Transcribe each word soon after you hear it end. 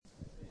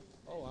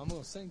I'm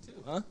going to sing too,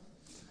 huh?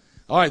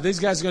 All right, these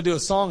guys are going to do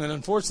a song, and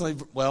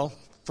unfortunately, well,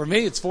 for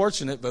me it's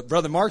fortunate, but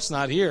Brother Mark's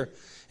not here,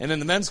 and in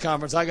the men's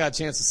conference I got a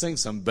chance to sing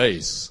some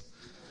bass.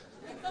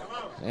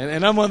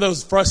 And I'm one of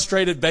those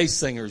frustrated bass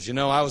singers. You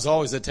know, I was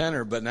always a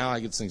tenor, but now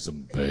I get to sing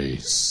some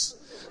bass.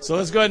 So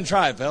let's go ahead and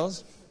try it,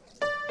 fellas.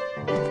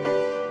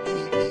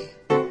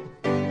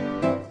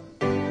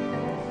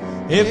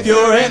 If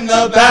you're in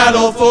the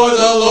battle for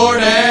the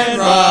Lord and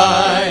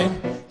right,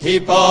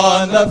 keep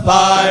on the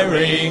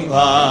firing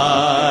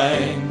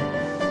line.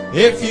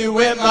 If you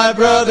whip my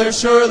brother,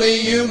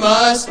 surely you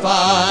must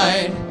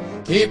fight.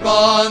 Keep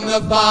on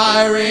the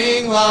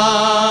firing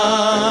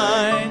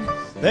line.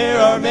 There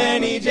are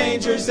many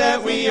dangers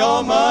that we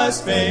all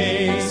must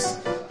face.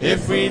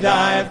 If we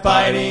die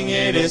fighting,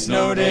 it is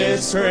no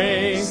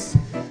disgrace.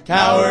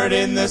 Coward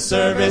in the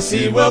service,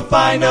 he will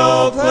find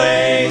no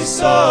place.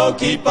 So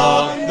keep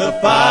on the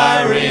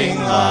firing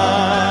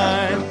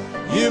line.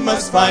 You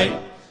must fight,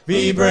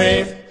 be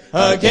brave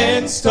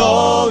against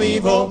all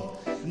evil.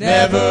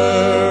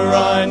 Never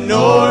run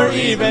nor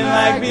even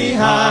lag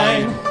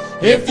behind.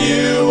 If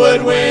you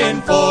would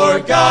win for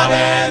God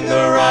and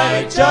the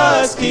right,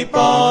 just keep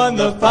on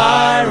the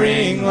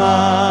firing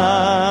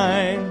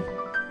line.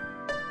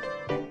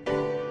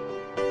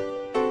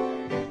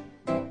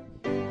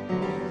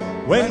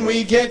 When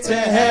we get to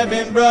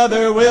heaven,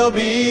 brother, we'll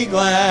be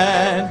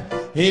glad.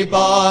 Keep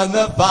on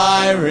the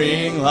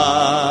firing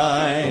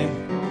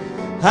line.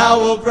 How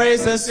we'll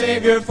praise the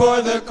Savior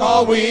for the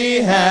call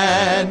we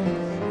had.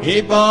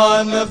 Keep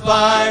on the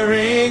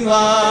firing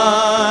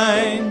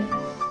line.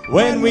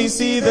 When we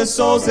see the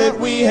souls that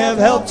we have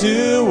helped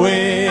to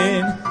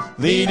win,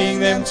 leading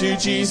them to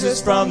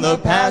Jesus from the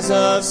paths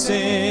of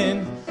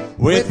sin,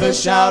 with a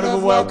shout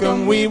of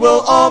welcome we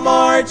will all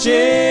march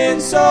in.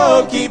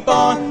 So keep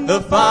on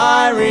the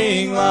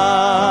firing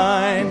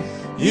line.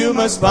 You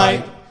must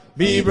fight,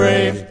 be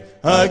brave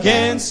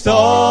against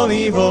all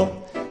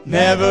evil.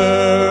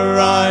 Never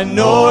run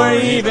nor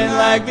even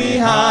lag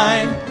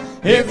behind.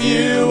 If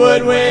you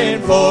would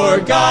win for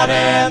God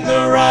and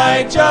the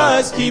right,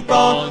 just keep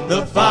on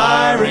the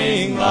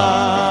firing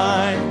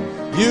line.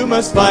 You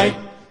must fight,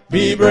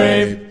 be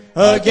brave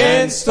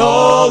against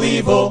all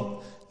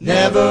evil.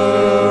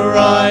 Never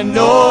run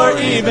nor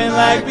even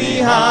lag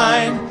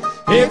behind.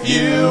 If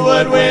you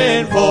would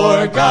win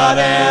for God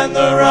and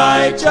the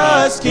right,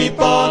 just keep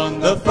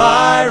on the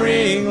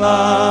firing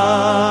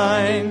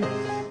line.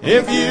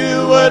 If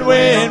you would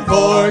win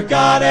for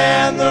God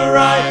and the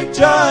right,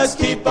 just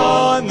keep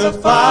on the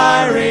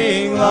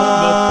firing line.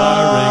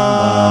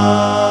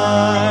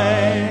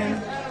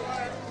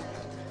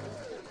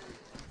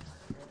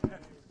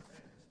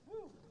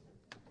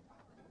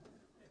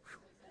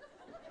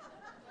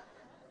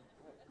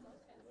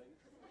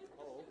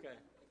 Oh, okay.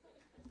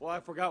 Well,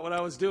 I forgot what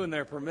I was doing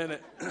there for a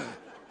minute.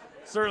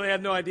 Certainly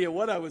had no idea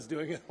what I was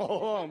doing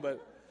all along, but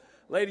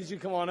ladies, you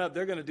come on up.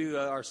 They're going to do,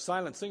 our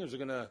silent singers are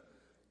going to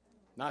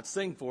not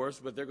sing for us,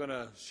 but they're going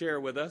to share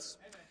with us.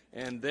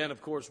 And then, of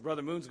course,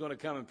 Brother Moon's going to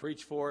come and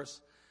preach for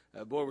us.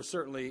 Boy, we're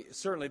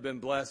certainly been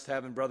blessed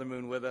having Brother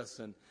Moon with us.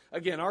 And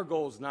again, our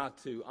goal is not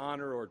to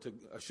honor or to,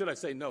 should I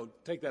say, no,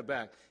 take that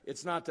back.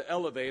 It's not to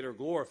elevate or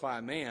glorify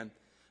man.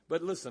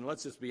 But listen,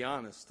 let's just be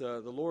honest. The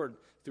Lord,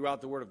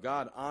 throughout the Word of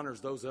God, honors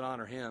those that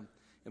honor him.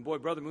 And boy,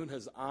 Brother Moon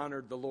has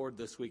honored the Lord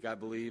this week, I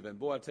believe. And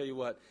boy, I tell you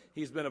what,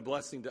 he's been a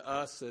blessing to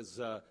us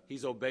as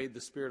he's obeyed the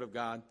Spirit of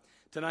God.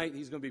 Tonight,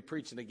 he's going to be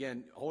preaching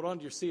again. Hold on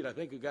to your seat. I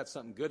think we've got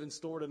something good in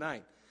store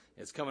tonight.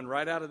 It's coming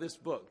right out of this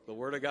book, the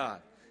Word of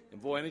God.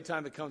 And boy,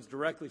 anytime it comes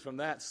directly from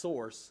that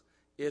source,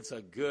 it's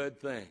a good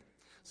thing.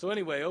 So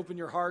anyway, open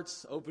your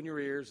hearts, open your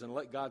ears, and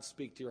let God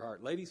speak to your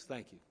heart. Ladies,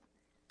 thank you.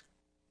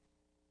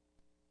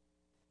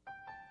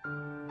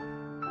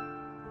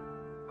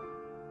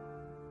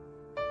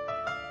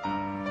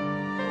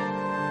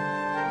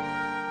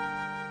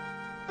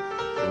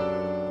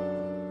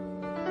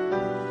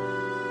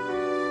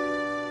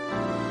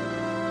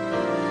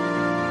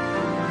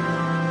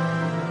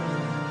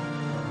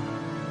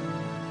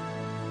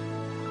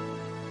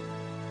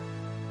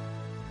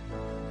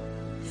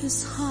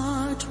 His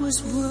heart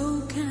was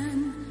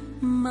broken,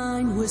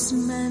 mine was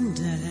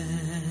mended.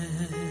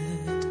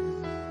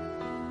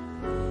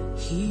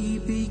 He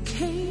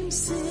became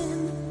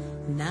sin,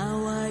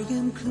 now I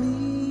am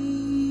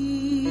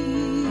clean.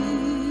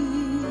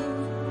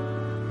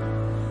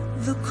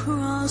 The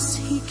cross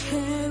he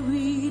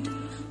carried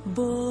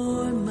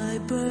bore my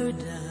burden.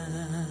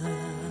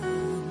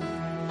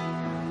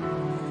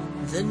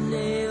 The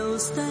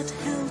nails that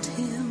held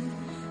him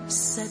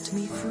set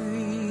me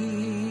free.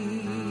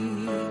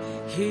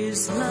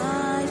 His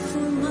life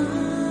for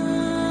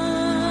mine,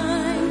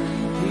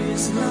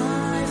 his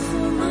life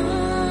for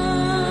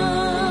mine.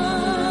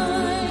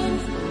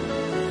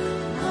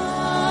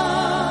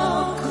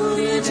 How could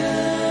it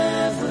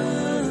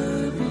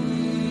ever be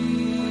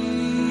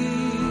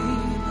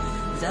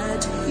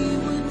that he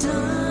would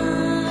die,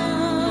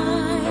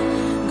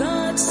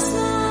 God's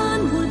Son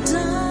would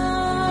die,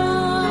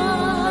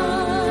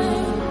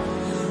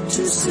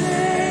 to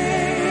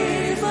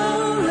save a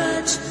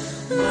wretch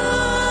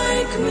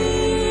like me?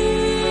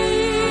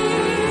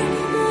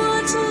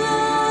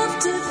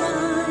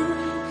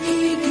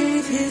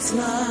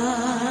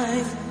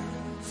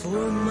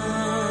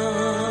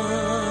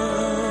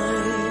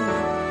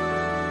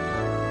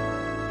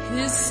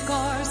 His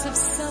scars of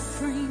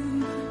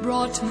suffering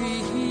brought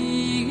me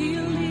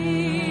healing.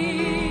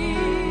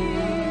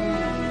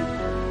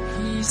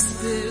 He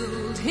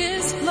spilled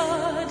His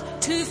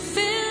blood to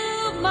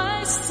fill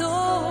my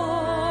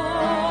soul.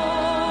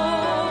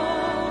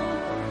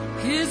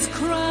 His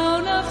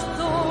crown of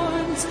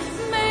thorns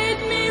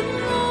made me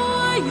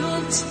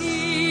royalty.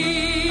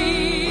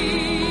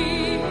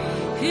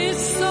 His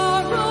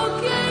sorrow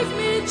gave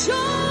me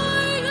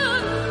joy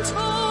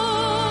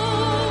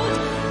untold.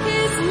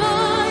 His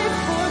life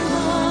for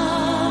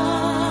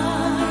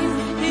mine,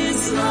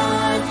 His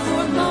life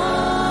for mine.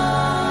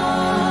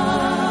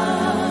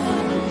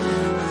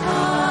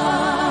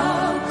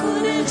 How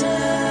could it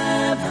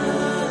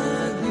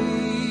ever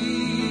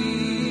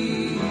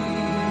be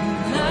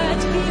that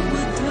He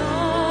would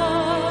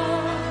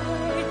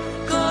die,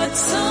 God's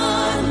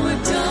Son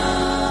would die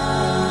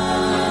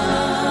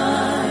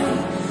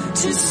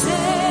to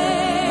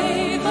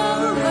save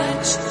a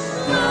wretch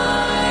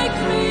like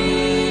me?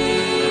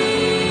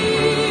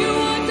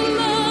 What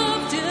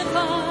love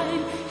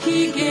divine,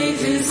 He gave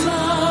His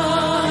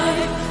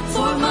life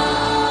for mine.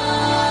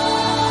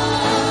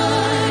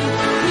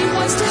 He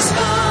was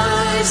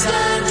despised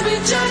and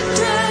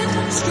rejected,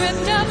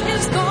 stripped of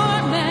His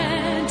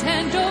garment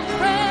and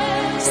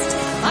oppressed.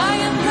 I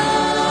am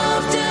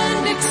loved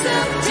and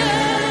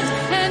accepted,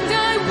 and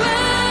I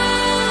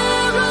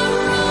wear a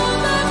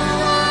robe of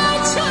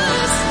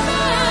righteousness.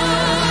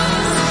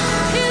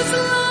 His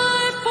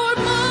life for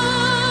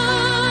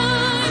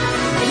mine,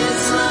 His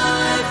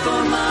life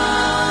for mine.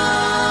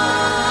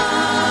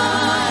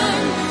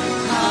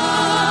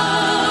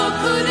 How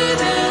could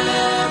it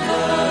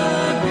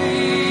ever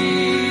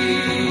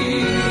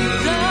be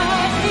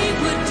that He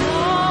would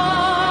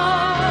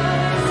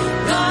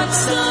die, God's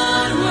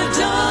Son would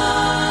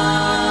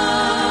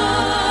die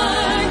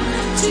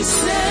to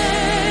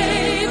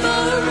save a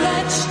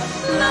wretch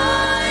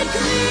like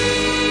me,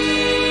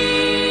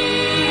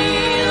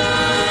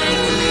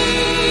 like me?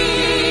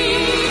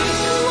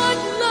 What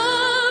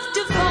love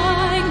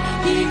divine,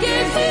 He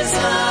gave His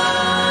life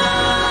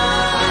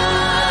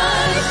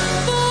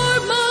for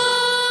mine.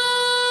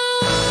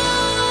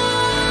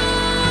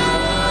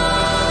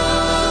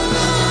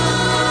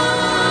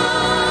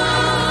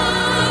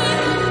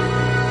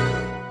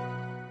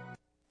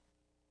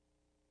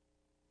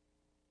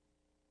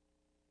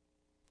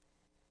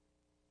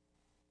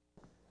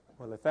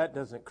 Well, if that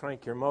doesn't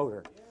crank your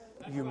motor,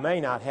 you may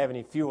not have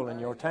any fuel in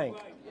your tank.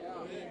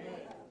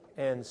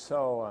 And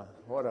so,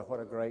 what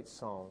a great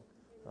song.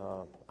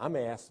 I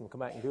may ask them to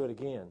come back and do it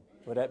again.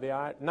 Would that be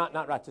all right?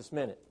 Not right this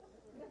minute,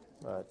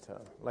 but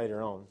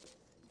later on.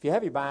 If you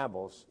have your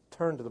Bibles,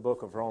 turn to the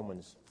book of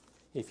Romans,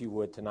 if you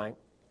would, tonight.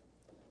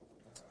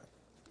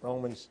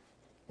 Romans,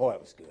 boy,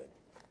 it was good.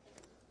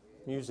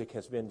 Music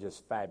has been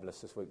just fabulous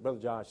this week. Brother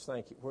Josh,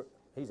 thank you.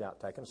 He's out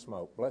taking a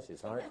smoke. Bless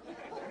his heart.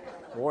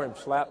 Wore him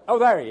slap. Oh,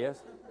 there he is.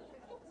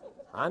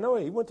 I know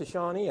he went to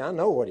Shawnee. I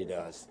know what he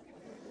does.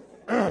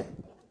 I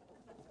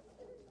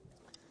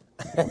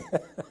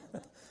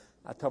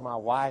told my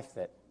wife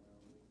that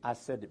I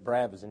said that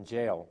Brad was in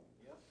jail,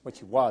 which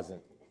he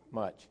wasn't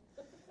much,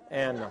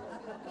 and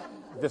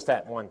just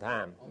that one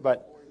time.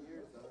 But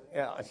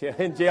yeah,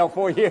 in jail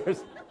 4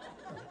 years.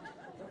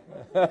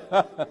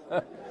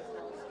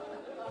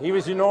 He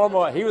was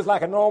He was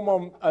like a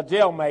normal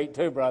jailmate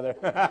too, brother.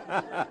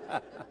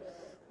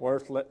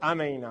 Worthless.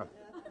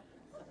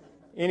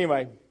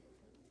 Anyway.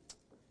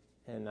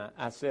 And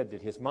I said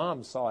that his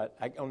mom saw it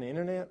on the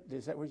internet.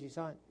 Is that where she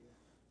saw it?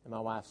 And my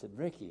wife said,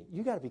 Ricky,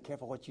 you got to be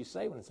careful what you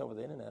say when it's over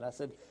the internet. I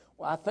said,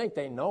 well, I think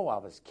they know I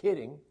was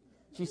kidding.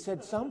 She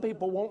said, some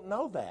people won't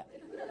know that.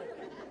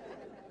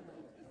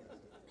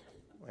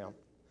 Well,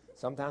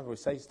 sometimes we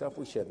say stuff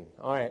we shouldn't.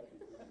 All right.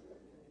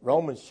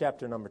 Romans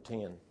chapter number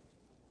 10.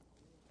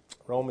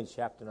 Romans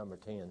chapter number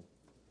 10.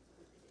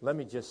 Let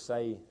me just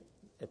say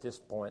at this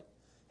point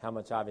how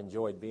much I've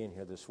enjoyed being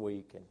here this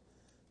week, and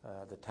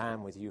the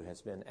time with you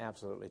has been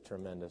absolutely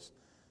tremendous.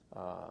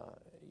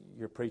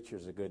 Your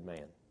preacher's a good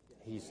man.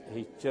 He's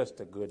just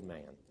a good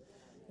man,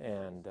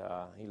 and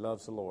he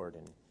loves the Lord,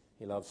 and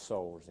he loves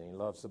souls, and he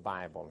loves the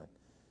Bible.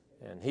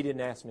 And he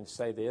didn't ask me to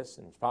say this,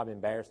 and he's probably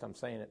embarrassed I'm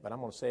saying it, but I'm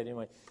going to say it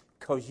anyway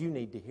because you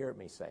need to hear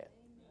me say it.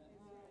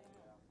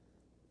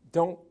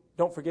 Don't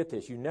forget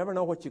this. You never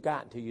know what you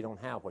got until you don't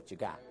have what you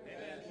got.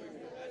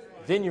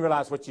 Then you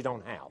realize what you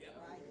don't have.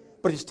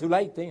 But it's too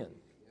late then.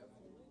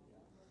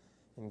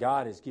 And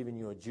God has given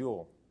you a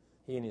jewel.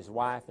 He and his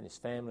wife and his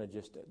family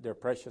they're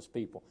precious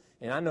people.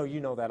 And I know you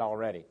know that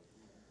already.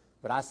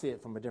 But I see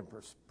it from a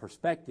different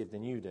perspective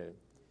than you do.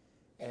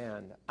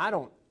 And I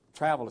don't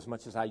travel as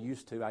much as I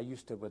used to. I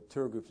used to, with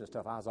tour groups and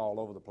stuff, I was all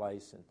over the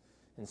place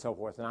and so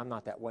forth. And I'm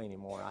not that way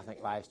anymore. I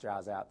think last year I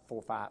was out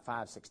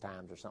 6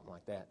 times or something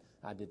like that.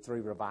 I did 3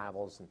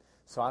 revivals. And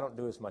so I don't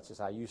do as much as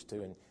I used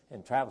to.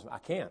 And travel, I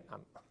can't.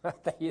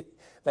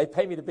 They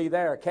pay me to be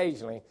there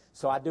occasionally,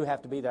 so I do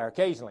have to be there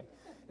occasionally.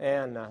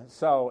 And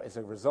so as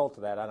a result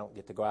of that, I don't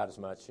get to go out as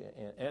much.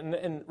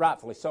 And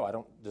rightfully so. I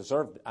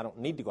don't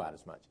need to go out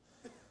as much.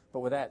 But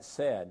with that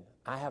said,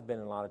 I have been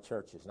in a lot of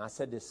churches. And I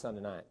said this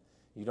Sunday night.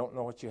 you don't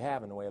know what you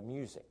have in the way of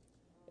music.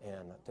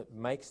 And that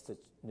makes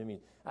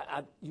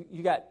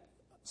you got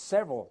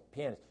several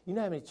pianists. You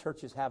know how many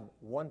churches have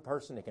one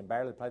person that can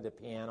barely play the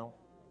piano?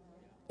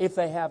 If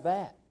they have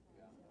that.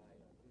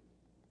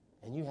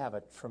 And you have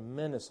a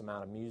tremendous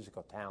amount of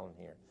musical talent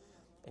here.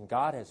 And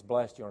God has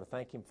blessed you. I want to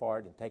thank Him for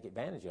it and take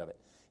advantage of it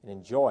and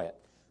enjoy it.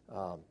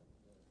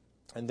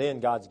 And then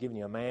God's given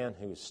you a man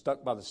who is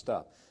stuck by the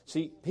stuff.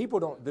 See, people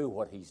don't do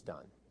what he's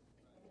done.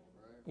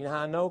 You know how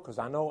I know? Because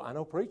I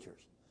know preachers.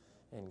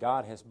 And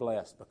God has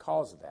blessed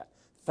because of that.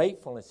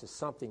 Faithfulness is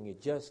something you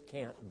just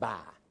can't buy.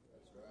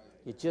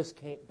 You just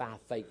can't buy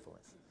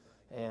faithfulness.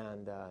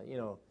 And,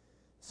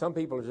 some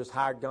people are just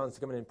hired guns to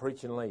come in and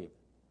preach and leave.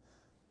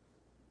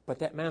 But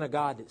that man of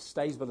God that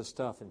stays by the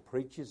stuff and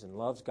preaches and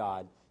loves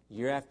God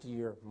year after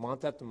year,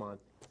 month after month,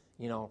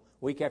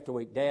 week after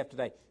week, day after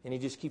day, and he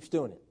just keeps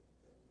doing it.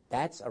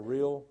 That's a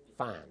real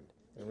find,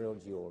 a real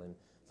jewel. And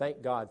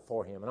thank God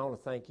for him. And I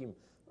want to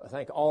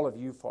thank all of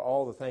you for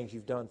all the things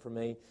you've done for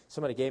me.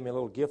 Somebody gave me a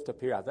little gift up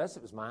here. I thought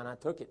it was mine. I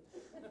took it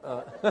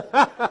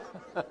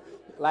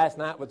last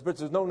night, but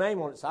there's no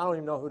name on it, so I don't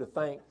even know who to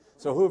thank.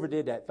 So whoever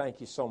did that, thank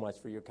you so much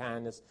for your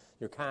kindness,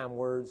 your kind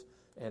words,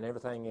 and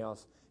everything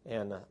else.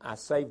 And I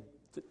saved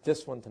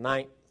this one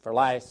tonight for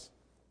last.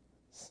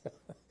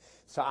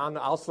 So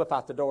I'll slip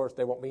out the doors.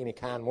 There won't be any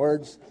kind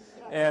words.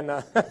 And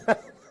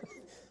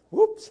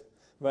whoops.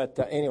 But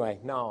anyway,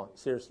 no,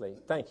 seriously,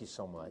 thank you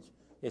so much.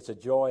 It's a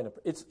joy, and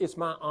it's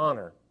my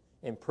honor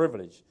and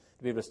privilege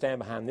to be able to stand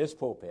behind this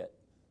pulpit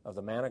of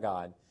the man of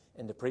God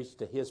and to preach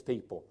to His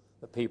people,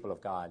 the people of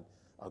God,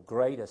 a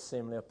great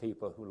assembly of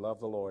people who love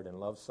the Lord and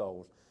love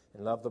souls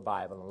and love the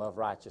Bible and love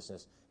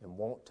righteousness and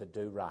want to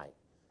do right.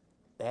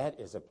 That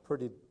is a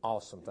pretty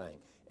awesome thing.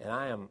 And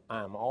I am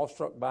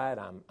awestruck by it.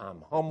 I'm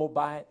humbled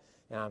by it.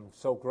 And I'm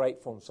so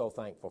grateful and so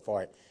thankful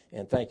for it.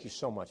 And thank you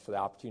so much for the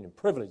opportunity and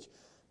privilege,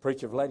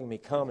 preacher, of letting me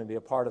come and be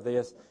a part of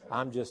this.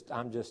 I'm just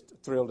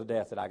thrilled to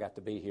death that I got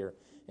to be here.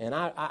 And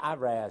I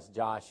razzed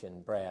Josh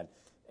and Brad.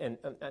 And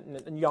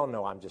y'all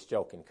know I'm just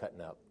joking,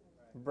 cutting up.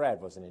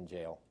 Brad wasn't in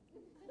jail.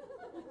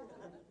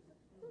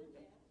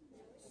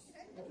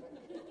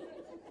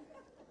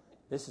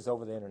 This is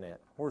over the internet.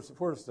 Where's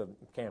the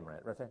camera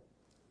at? Right there?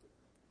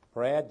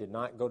 Brad did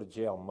not go to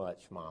jail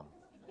much, Mom.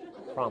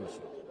 Promise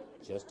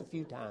you. Just a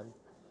few times.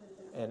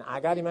 And I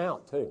got him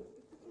out, too.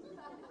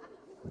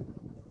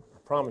 I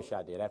promise you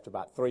I did, after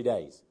about 3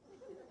 days.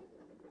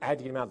 I had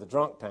to get him out of the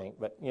drunk tank,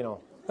 but,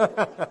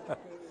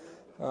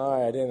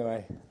 All right,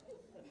 anyway.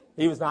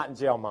 He was not in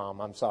jail,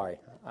 Mom. I'm sorry.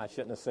 I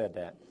shouldn't have said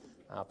that.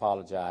 I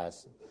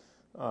apologize.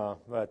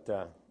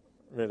 But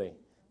really,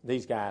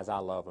 these guys, I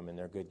love them, and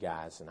they're good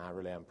guys, and I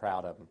really am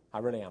proud of them. I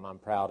really am. I'm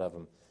proud of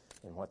them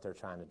and what they're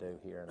trying to do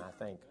here, and I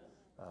think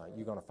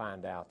you're going to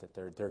find out that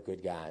they're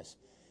good guys.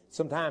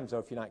 Sometimes, though,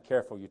 if you're not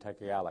careful, you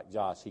take a guy like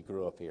Josh. He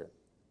grew up here,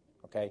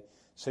 okay?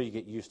 So you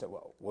get used to,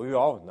 well, we've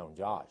always known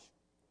Josh.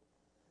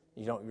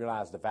 You don't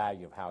realize the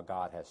value of how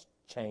God has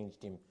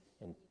changed him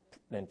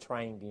and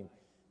trained him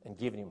and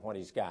given him what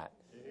he's got.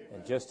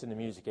 And just in the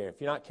music area.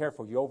 If you're not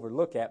careful, you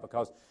overlook that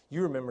because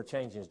you remember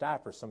changing his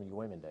diapers, some of you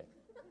women do.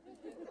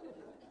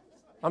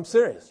 I'm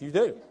serious, you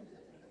do.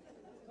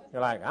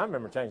 You're like, I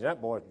remember changing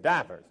that boy's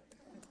diapers.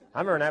 I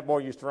remember that boy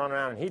used to run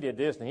around and he did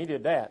this and he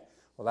did that.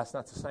 Well, that's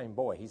not the same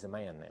boy. He's a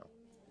man now.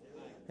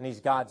 And he's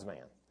God's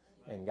man.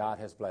 And God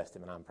has blessed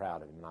him, and I'm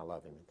proud of him, and I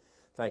love him.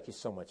 Thank you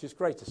so much. It's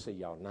great to see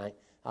y'all tonight.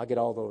 I'll get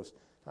all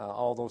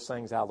those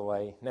things out of the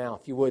way. Now,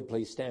 if you would,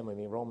 please stand with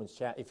me.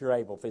 If you're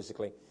able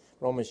physically,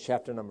 Romans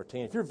chapter number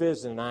 10. If you're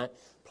visiting tonight,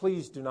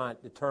 please do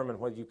not determine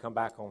whether you come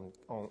back on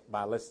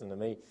by listening to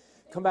me.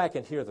 Come back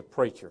and hear the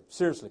preacher.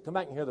 Seriously, come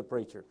back and hear the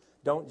preacher.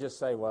 Don't just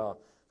say,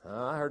 well,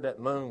 I heard that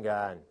Moon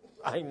guy, and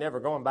I ain't never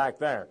going back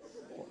there.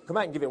 Come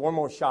back and give it one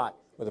more shot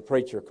with the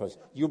preacher, because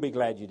you'll be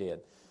glad you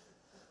did.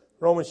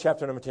 Romans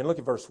chapter number 10, look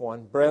at verse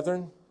 1.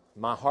 Brethren,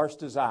 my heart's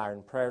desire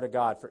and prayer to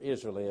God for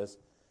Israel is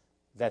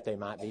that they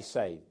might be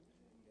saved.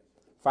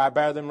 For I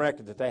bear them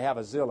record that they have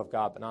a zeal of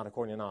God, but not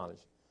according to knowledge.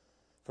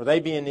 For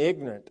they, being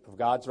ignorant of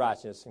God's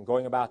righteousness and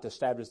going about to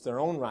establish their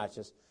own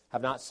righteousness,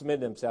 have not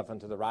submitted themselves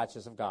unto the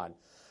righteousness of God.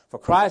 For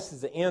Christ is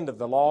the end of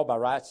the law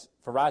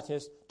for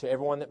righteousness to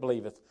everyone that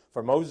believeth.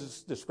 For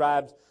Moses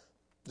describeth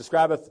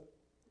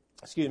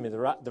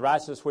the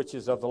righteousness which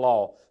is of the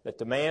law, that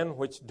the man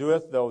which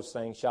doeth those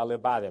things shall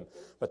live by them.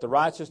 But the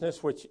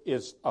righteousness which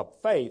is of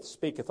faith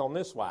speaketh on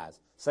this wise.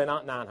 Say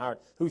not in thine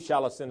heart, who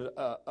shall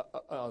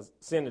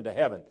ascend into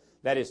heaven?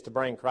 That is to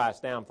bring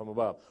Christ down from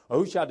above. Or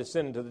who shall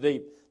descend into the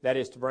deep? That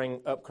is to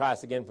bring up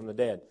Christ again from the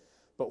dead.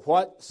 But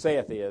what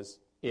saith is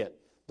it?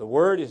 The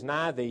word is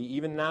nigh thee,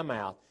 even in thy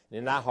mouth and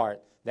in thy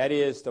heart. That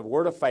is the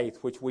word of faith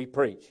which we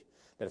preach.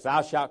 That if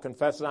thou shalt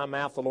confess with thy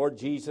mouth the Lord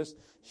Jesus,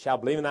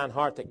 shalt believe in thine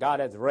heart that God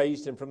hath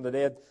raised him from the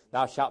dead,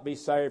 thou shalt be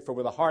saved. For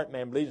with the heart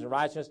man believes in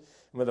righteousness,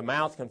 and with the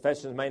mouth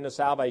confession is made unto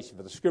salvation.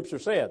 For the Scripture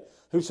said,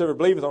 whosoever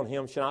believeth on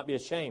him shall not be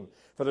ashamed.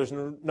 For there's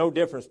no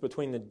difference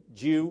between the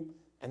Jew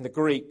and the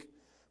Greek.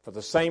 For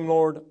the same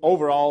Lord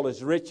over all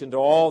is rich unto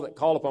all that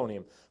call upon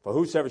him. For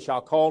whosoever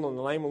shall call on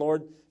the name of the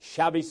Lord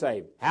shall be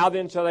saved. How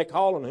then shall they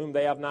call on whom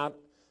they have not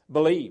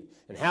believed?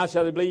 And how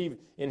shall they believe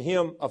in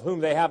him of whom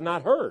they have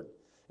not heard?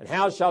 And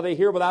how shall they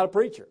hear without a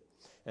preacher?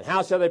 And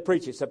how shall they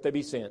preach except they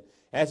be sent?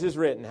 As is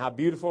written, how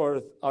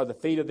beautiful are the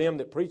feet of them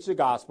that preach the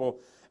gospel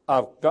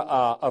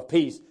of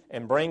peace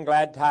and bring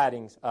glad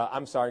tidings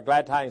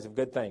of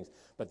good things.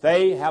 But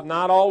they have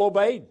not all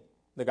obeyed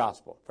the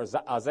gospel. For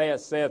Isaiah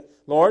saith,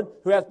 Lord,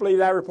 who hath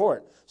believed thy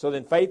report? So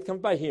then faith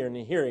comes by hearing,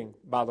 and hearing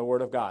by the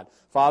word of God.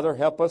 Father,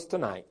 help us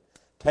tonight.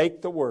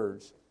 Take the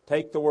word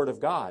of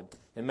God,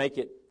 and make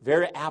it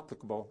very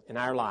applicable in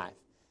our life.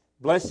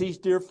 Bless these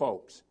dear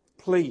folks.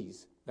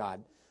 Please,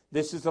 God.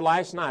 This is the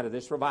last night of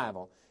this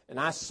revival, and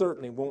I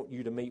certainly want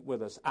you to meet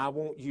with us. I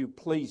want you,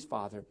 please,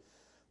 Father,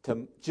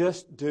 to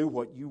just do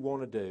what you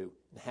want to do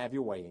and have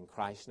your way in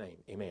Christ's name.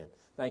 Amen.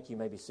 Thank you. You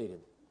may be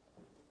seated.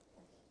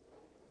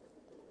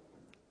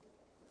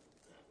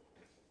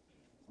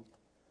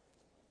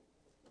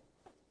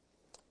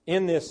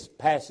 In this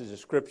passage of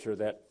Scripture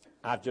that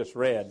I've just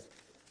read,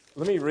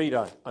 let me read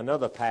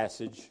another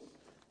passage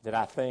that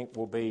I think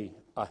will be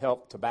a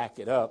help to back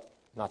it up.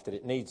 Not that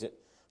it needs it.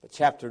 But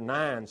chapter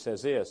 9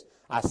 says this,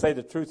 I say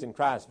the truth in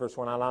Christ, verse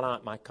 1, I lie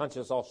not, my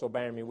conscience also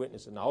bearing me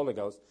witness in the Holy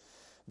Ghost,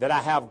 that I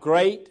have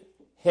great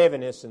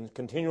heaviness and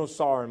continual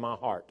sorrow in my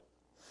heart.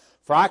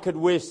 For I could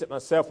wish that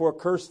myself were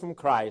cursed from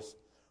Christ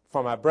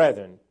for my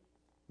brethren,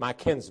 my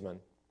kinsmen,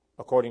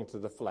 according to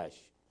the flesh,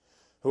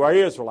 who are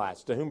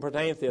Israelites, to whom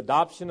pertaineth the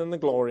adoption and the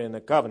glory and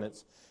the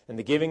covenants and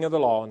the giving of the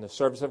law and the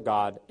service of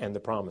God and the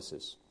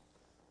promises.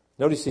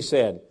 Notice he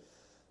said,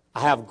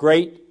 I have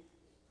great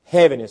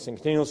heaviness and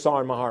continual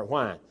sorrow in my heart.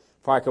 Why?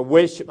 For I could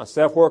wish that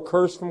myself were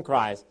cursed from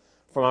Christ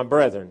for my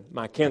brethren,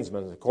 my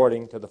kinsmen,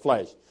 according to the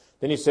flesh.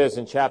 Then he says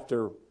in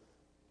chapter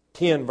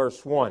 10,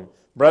 verse 1,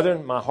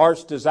 Brethren, my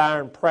heart's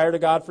desire and prayer to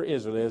God for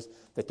Israel is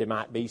that they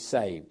might be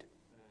saved.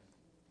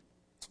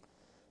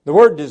 The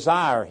word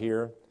desire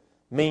here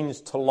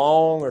means to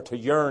long or to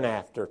yearn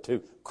after,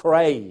 to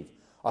crave,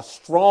 a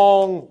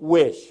strong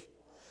wish.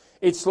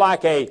 It's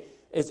like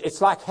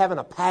having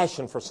a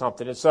passion for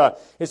something.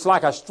 It's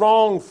like a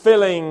strong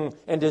feeling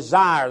and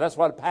desire. That's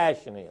what a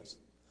passion is.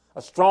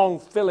 A strong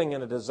feeling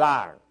and a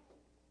desire.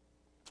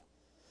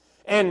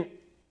 And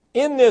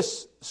in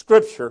this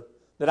scripture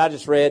that I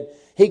just read,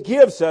 he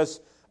gives us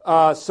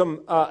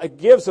it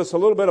gives us a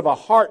little bit of a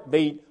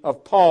heartbeat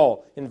of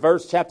Paul in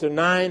chapter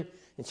 9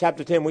 and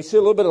chapter 10. We see a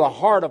little bit of the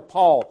heart of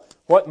Paul,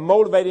 what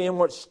motivated him,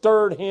 what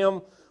stirred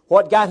him,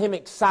 what got him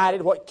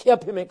excited, what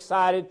kept him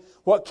excited,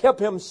 what kept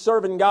him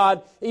serving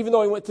God, even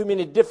though he went through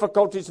many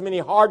difficulties, many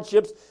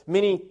hardships,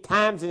 many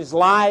times in his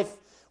life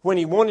when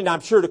he wanted,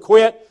 I'm sure, to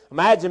quit.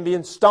 Imagine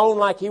being stoned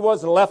like he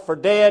was and left for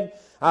dead,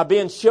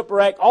 being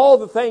shipwrecked, all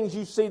the things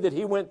you see that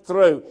he went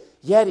through.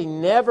 Yet he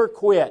never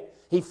quit.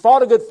 He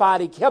fought a good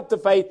fight. He kept the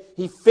faith.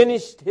 He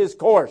finished his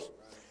course.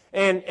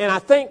 And I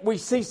think we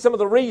see some of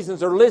the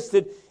reasons are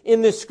listed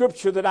in this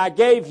scripture that I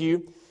gave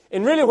you.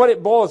 And really what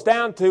it boils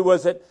down to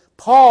was that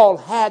Paul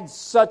had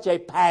such a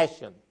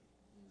passion.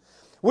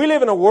 We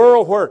live in a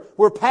world where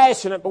we're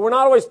passionate, but we're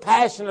not always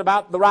passionate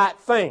about the right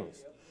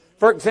things.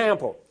 For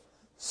example,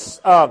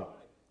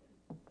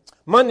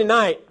 Monday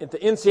night at the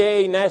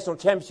NCAA National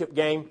Championship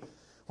game,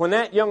 when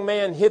that young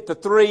man hit the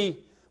three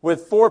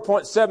with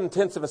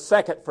 4.7 of a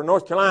second for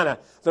North Carolina,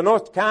 the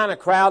North Carolina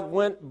crowd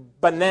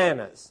went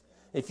bananas.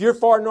 If you're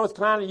for North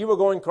Carolina, you were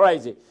going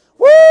crazy.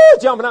 Woo!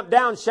 Jumping up,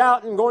 down,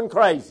 shouting, going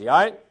crazy, all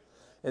right?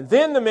 And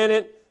then the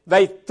minute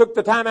they took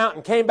the timeout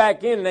and came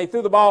back in and they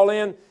threw the ball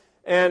in,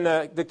 and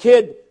the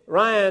kid,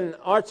 Ryan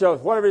Archer,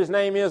 whatever his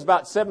name is,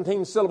 about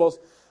 17 syllables,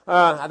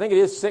 I think it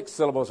is 6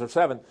 syllables or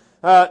 7,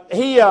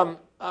 he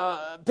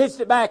pitched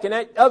it back, and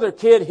that other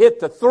kid hit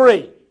the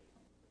three.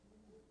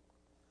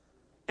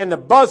 And the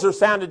buzzer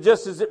sounded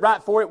just as right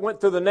before it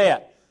went through the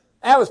net.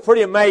 That was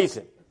pretty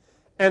amazing.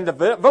 And the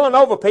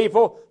Villanova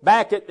people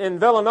back in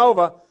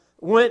Villanova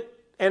went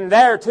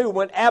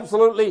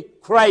absolutely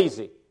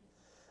crazy.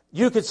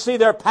 You could see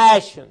their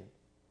passion,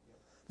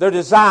 their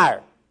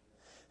desire.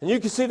 And you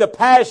could see the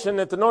passion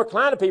that the North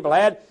Carolina people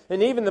had,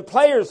 and even the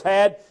players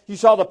had. You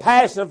saw the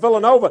passion of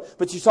Villanova,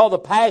 but you saw the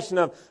passion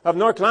of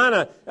North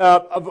Carolina,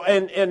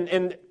 that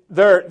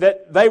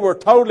they were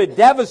totally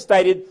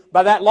devastated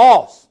by that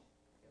loss.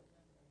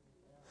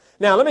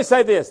 Now, let me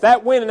say this.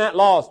 That win and that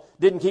loss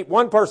didn't keep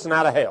one person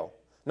out of hell,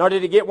 nor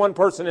did it get one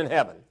person in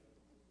heaven.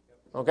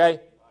 Okay?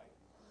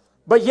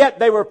 But yet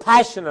they were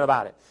passionate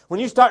about it.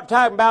 When you start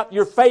talking about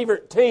your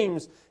favorite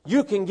teams,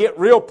 you can get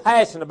real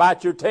passionate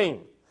about your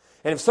team.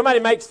 And if somebody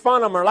makes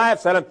fun of them or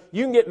laughs at them,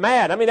 you can get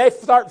mad. I mean, they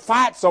start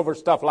fights over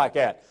stuff like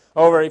that.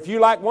 Over if you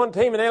like one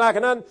team and they like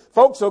another,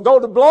 folks will go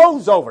to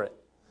blows over it.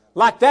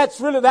 Like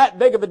that's really that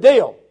big of a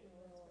deal.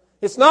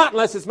 It's not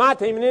unless it's my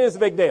team, and it is a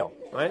big deal.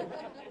 Right?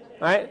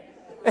 Right?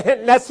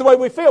 And that's the way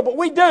we feel. But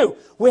we do.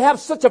 We have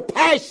such a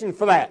passion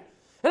for that.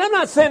 And I'm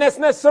not saying that's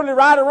necessarily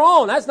right or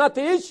wrong. That's not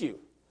the issue.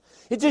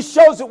 It just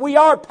shows that we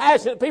are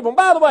passionate people. And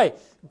by the way,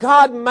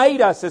 God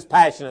made us as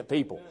passionate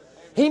people.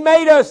 He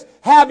made us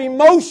have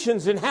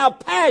emotions and have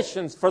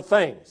passions for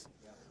things.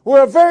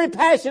 We're a very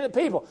passionate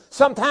people,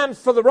 sometimes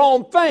for the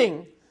wrong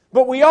thing,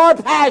 but we are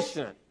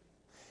passionate.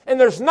 And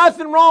there's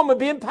nothing wrong with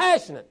being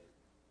passionate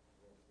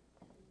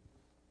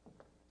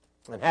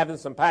and having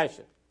some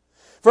passion.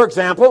 For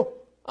example,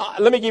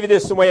 let me give you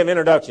this in way of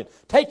introduction.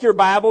 Take your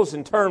Bibles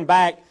and turn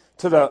back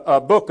to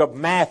the book of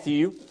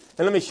Matthew.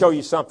 And let me show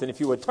you something. If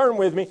you would turn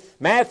with me,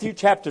 Matthew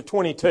chapter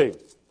 22. Let's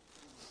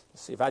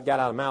see if I got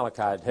out of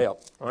Malachi, it'd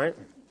help. All right.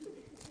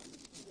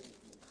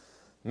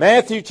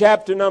 Matthew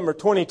chapter number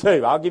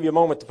 22. I'll give you a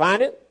moment to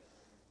find it.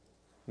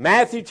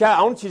 Matthew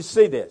chapter, I want you to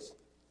see this.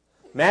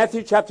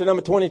 Matthew chapter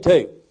number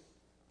 22.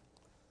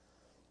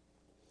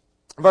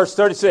 Verse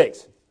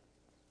 36.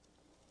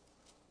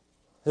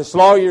 This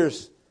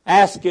lawyer's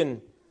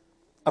asking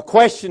a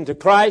question to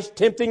Christ,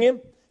 tempting him.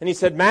 And he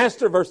said,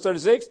 Master, verse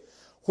 36,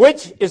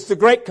 which is the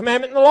great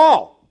commandment in the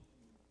law?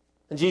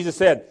 And Jesus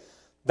said,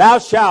 Thou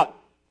shalt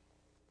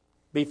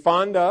be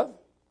fond of,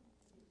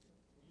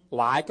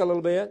 like a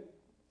little bit,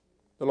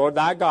 the Lord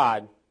thy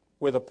God,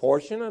 with a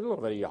portion, a little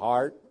bit of your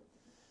heart,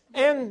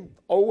 and,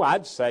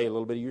 I'd say a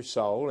little bit of your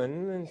soul,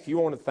 and if you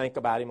want to think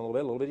about him a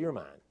little bit of your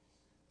mind.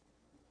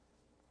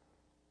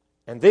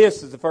 And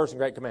this is the first and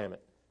great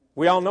commandment.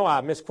 We all know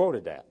I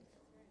misquoted that.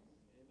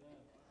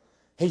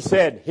 He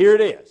said, here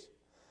it is.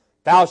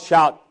 Thou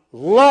shalt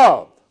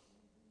love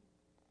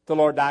the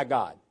Lord thy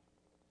God.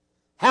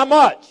 How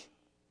much?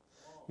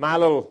 My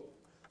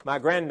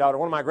granddaughter,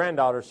 one of my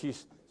granddaughters,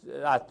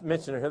 I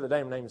mentioned her the other day,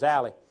 her name's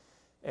Allie,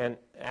 and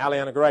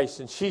Alliana Grace,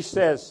 and she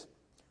says,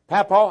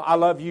 Papa, I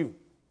love you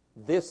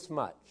this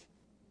much.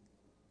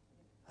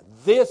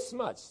 This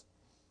much.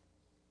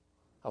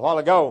 A while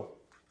ago,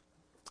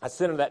 I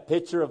sent her that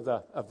picture of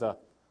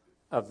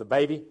the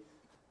baby,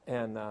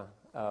 and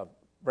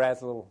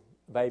Brad's little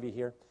baby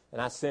here,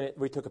 and I sent it.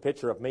 We took a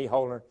picture of me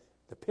holding her.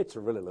 The picture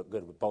really looked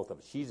good with both of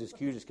us. She's as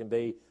cute as can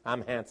be.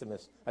 I'm handsome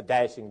as a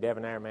dashing,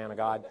 debonair man of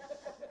God.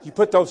 You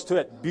put those two,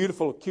 that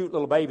beautiful, cute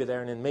little baby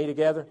there, and then me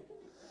together.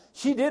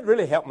 She did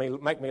really help me,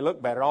 make me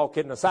look better, all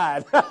kidding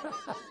aside.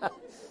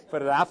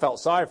 But I felt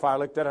sorry for her. I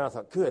looked at her and I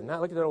thought, good, now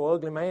look at that old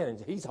ugly man,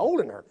 and he's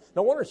holding her.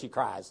 No wonder she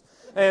cries.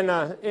 And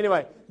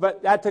anyway,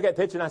 but I took that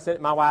picture and I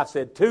said, my wife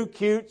said, too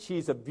cute,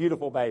 she's a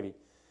beautiful baby.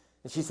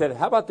 And she said,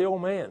 how about the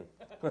old man?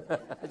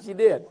 She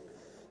did.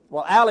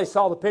 Well, Allie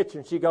saw the picture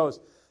and she goes,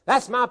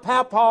 that's my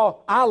papa,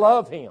 I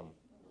love him.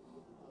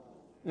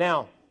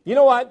 Now, you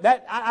know what?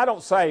 That I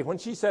don't say, when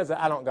she says that,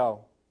 I don't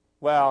go,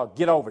 well,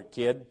 get over it,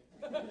 kid.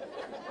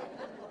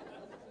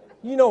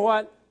 You know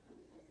what?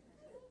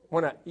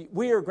 When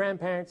we are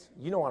grandparents,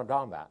 you know what I'm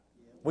talking about.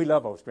 We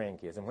love those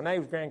grandkids. And when they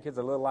was grandkids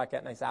a little like that,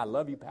 and they say, I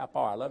love you, Papa,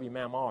 or I love you,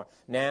 Mama, or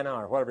Nana,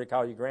 or whatever they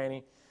call you,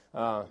 Granny.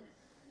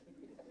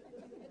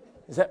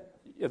 Is that,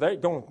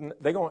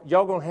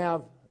 y'all going to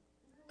have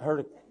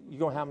her, you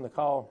going to have them to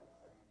call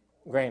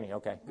Granny?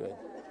 Okay, good.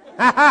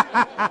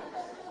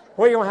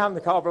 What are you going to have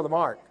them to call Brother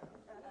Mark?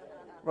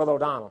 Brother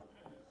O'Donnell.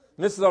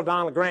 Mrs.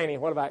 O'Donnell, Granny,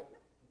 what about?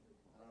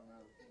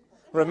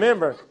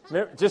 Remember,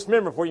 just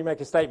remember before you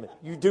make a statement,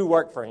 you do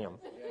work for him.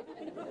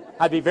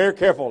 I'd be very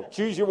careful.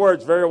 Choose your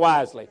words very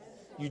wisely.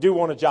 You do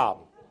want a job.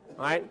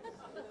 All right?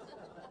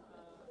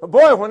 But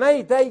boy, when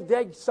they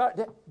start,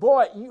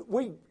 boy,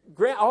 every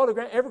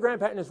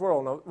grandparent in this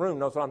room knows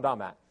what I'm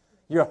talking about.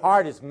 Your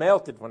heart is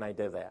melted when they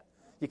do that.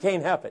 You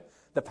can't help it.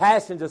 The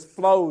passion just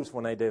flows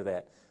when they do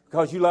that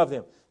because you love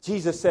them.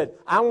 Jesus said,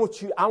 I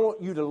want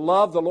you to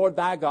love the Lord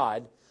thy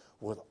God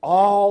with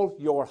all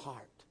your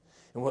heart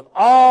and with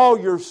all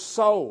your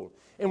soul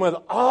and with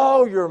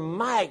all your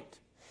might.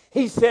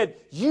 He said,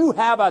 you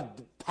have a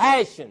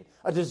passion,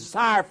 a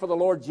desire for the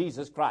Lord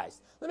Jesus Christ.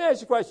 Let me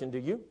ask you a question. Do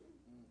you?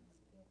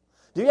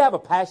 Do you have a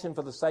passion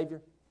for the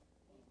Savior?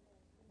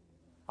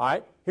 All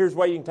right. Here's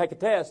where you can take a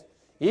test.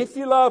 If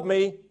you love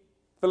me,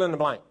 fill in the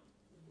blank.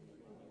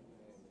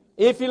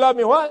 If you love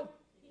me, what?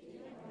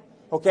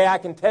 Okay, I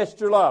can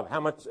test your love. How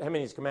many of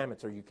these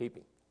commandments are you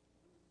keeping?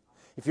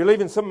 If you're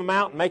leaving some of them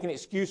out and making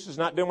excuses,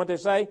 not doing what they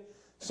say,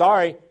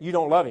 sorry, you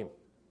don't love him.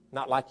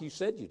 Not like you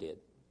said you did.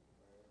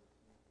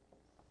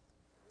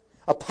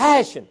 A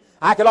passion.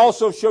 I could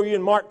also show you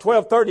in Mark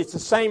 12:30. It's the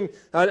same.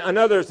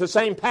 It's the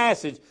same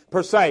passage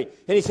per se.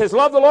 And he says,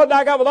 "Love the Lord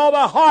thy God with all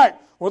thy heart,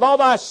 with all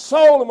thy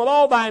soul, and with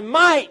all thy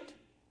might."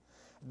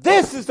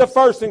 This is the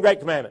first and great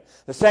commandment.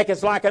 The second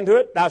is like unto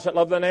it: Thou shalt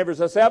love thy neighbor as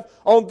thyself.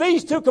 On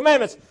these two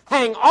commandments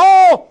hang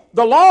all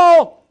the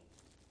law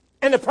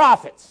and the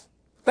prophets.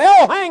 They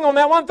all hang on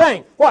that one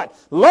thing. What?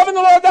 Loving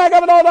the Lord thy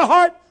God with all thy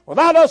heart, with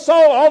all thy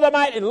soul, all thy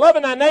might, and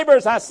loving thy neighbor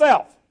as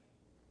thyself.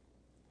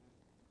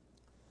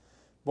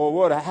 Boy,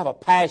 would I have a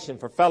passion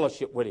for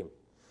fellowship with him.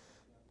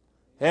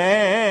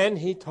 And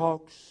he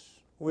talks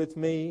with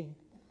me,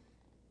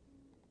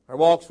 or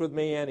walks with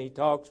me, and he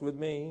talks with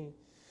me,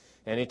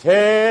 and he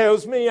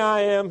tells me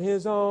I am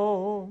his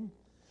own.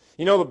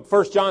 You know, the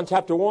 1 John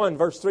chapter 1,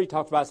 verse 3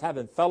 talks about us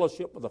having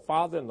fellowship with the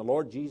Father and the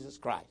Lord Jesus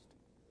Christ.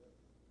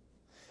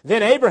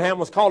 Then Abraham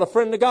was called a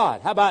friend of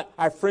God. How about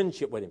our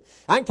friendship with him?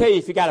 I can tell you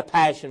if you got a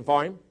passion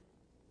for him.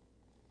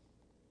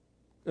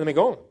 Let me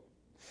go on.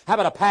 How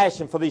about a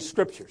passion for these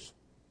scriptures?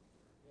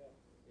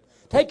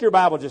 Take your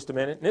Bible just a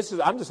minute.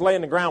 I'm just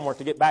laying the groundwork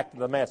to get back to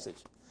the message.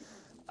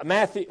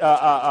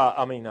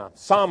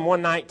 Psalm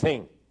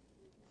 119.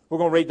 We're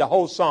going to read the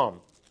whole psalm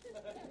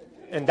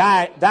and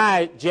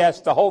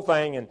digest the whole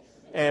thing,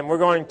 and we're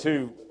going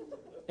to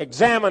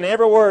examine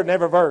every word and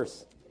every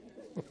verse.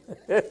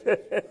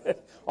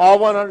 All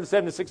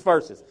 176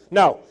 verses.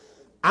 No,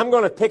 I'm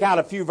going to pick out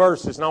a few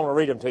verses and I want to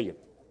read them to you.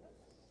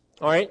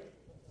 All right?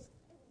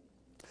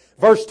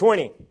 Verse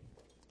 20.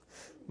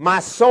 My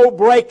soul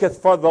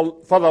breaketh for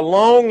the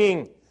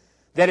longing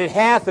that it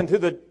hath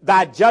unto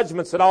thy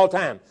judgments at all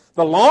times.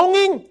 The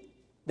longing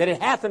that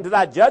it hath unto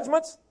thy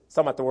judgments? It's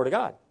talking about the Word of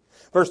God.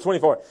 Verse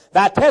 24.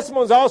 Thy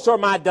testimonies also are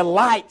my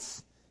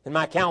delights and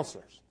my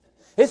counselors.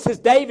 This is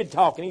David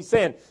talking. He's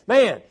saying,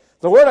 man,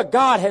 the Word of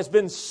God has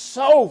been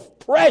so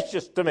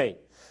precious to me.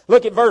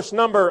 Look at verse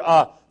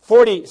number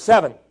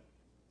 47.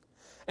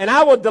 And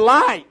I will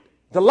delight.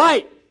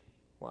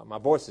 Wow, my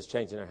voice is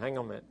changing there. Hang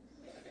on a minute.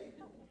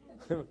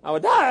 I will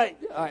die.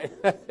 All right.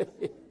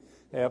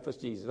 Help us,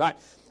 Jesus. All right.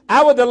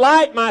 I will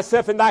delight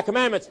myself in thy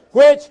commandments,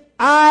 which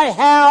I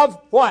have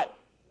what?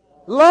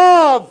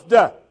 Loved.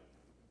 Do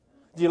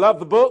you love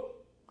the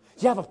book?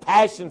 Do you have a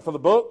passion for the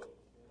book?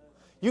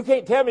 You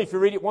can't tell me if you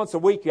read it once a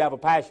week you have a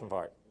passion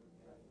for it.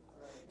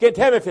 You can't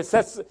tell me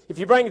if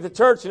you bring it to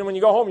church and when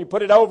you go home you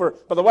put it over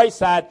by the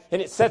wayside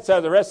and it sits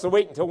there the rest of the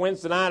week until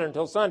Wednesday night or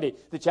until Sunday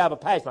that you have a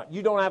passion for it.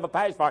 You don't have a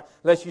passion for it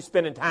unless you're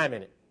spending time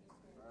in it.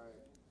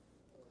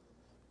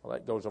 Well,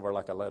 that goes over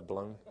like a lead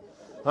balloon.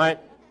 All right.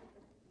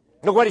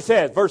 Look what he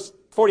says, verse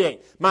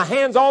 48. My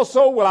hands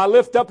also will I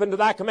lift up into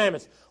thy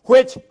commandments,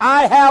 which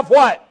I have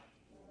what?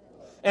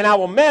 And I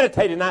will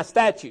meditate in thy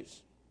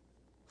statutes.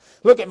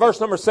 Look at verse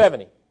number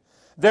 70.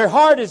 Their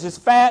heart is as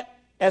fat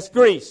as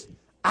grease.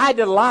 I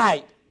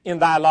delight in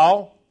thy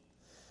law.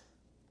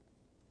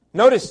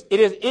 Notice,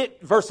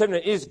 verse 70,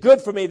 it is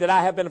good for me that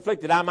I have been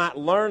afflicted, I might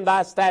learn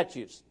thy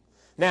statutes.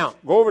 Now,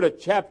 go over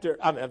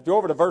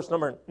to verse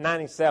number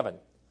 97.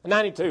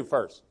 92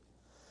 first.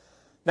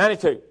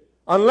 92.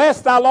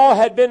 Unless thy law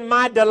had been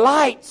my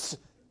delights,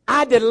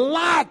 I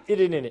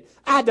delighted in it.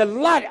 I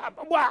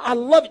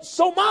love it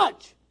so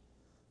much.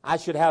 I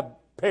should have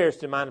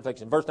perished in mine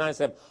affliction. Verse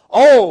 97.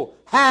 Oh,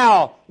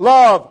 how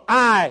love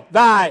I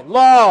thy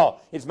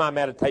law is my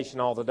meditation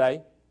all the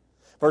day.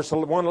 Verse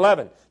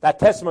 111. Thy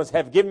testimonies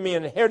have given me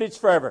an heritage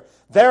forever.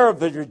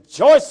 Thereof the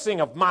rejoicing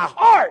of my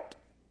heart.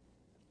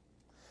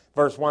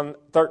 Verse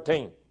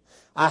 113.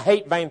 I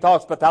hate vain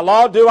thoughts, but thy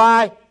law do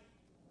I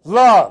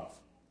love.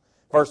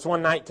 Verse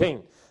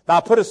 119.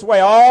 Thou puttest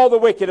away all the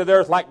wicked of the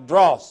earth like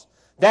dross.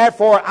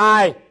 Therefore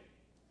I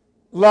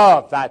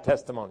love thy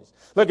testimonies.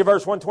 Look at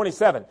verse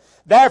 127.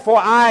 Therefore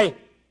I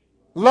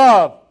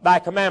love thy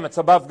commandments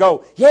above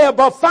gold. Yea,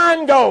 above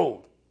fine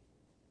gold.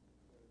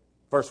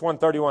 Verse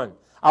 131.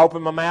 I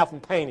opened my mouth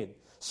and painted.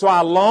 So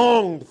I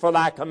longed for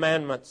thy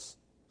commandments.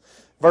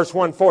 Verse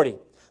 140.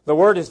 The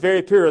word is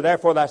very pure.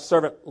 Therefore thy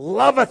servant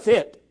loveth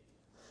it.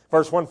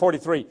 Verse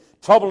 143,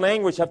 trouble and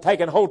anguish have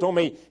taken hold on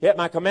me, yet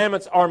thy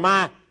commandments are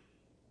my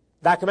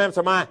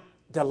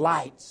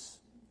delights.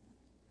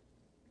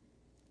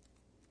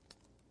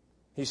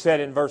 He said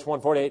in verse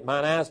 148,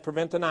 mine eyes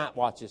prevent the night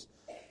watches,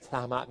 that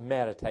I might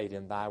meditate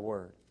in thy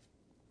word.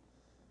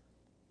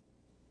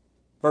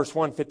 Verse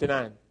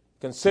 159,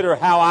 consider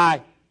how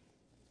I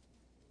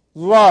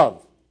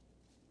love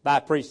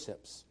thy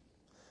precepts.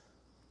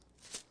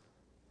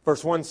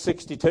 Verse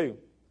 162,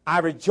 I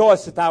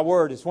rejoice that thy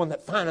word is one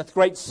that findeth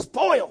great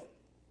spoil.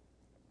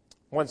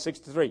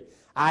 163.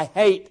 I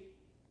hate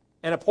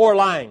and abhor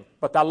lying,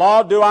 but thy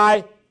law do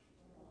I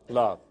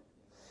love.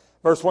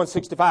 Verse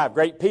 165.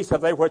 Great peace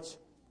have they which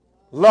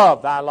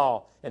love thy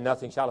law, and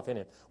nothing shall offend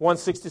him.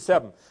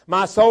 167.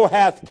 My soul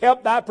hath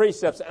kept thy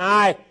precepts, and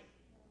I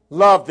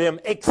love them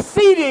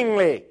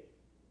exceedingly.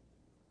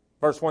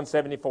 Verse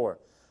 174.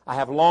 I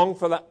have longed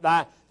for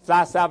thy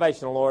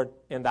salvation, O Lord,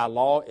 and thy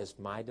law is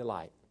my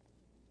delight.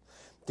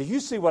 Do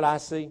you see what I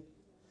see?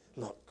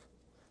 Look,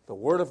 the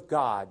Word of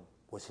God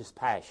was his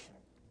passion.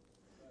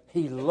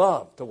 He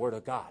loved the Word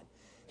of God.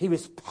 He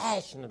was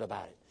passionate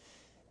about it.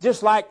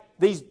 Just like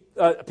these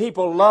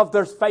people love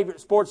their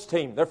favorite sports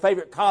team, their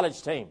favorite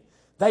college team.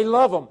 They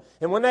love them.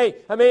 And when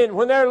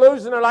they're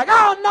losing, they're like,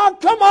 oh, no,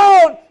 come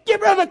on,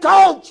 get rid of the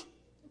coach.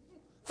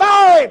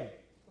 Fire him.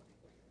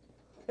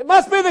 It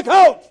must be the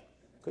coach.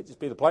 Could just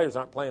be the players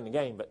aren't playing the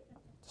game, but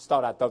just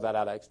thought I'd throw that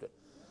out extra.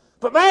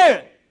 But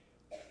man,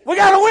 we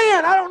got to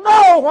win. I don't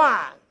know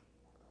why.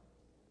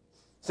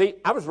 See,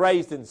 I was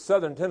raised in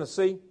southern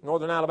Tennessee,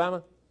 northern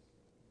Alabama.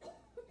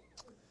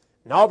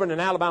 In Auburn and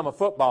Alabama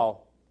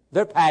football,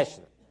 they're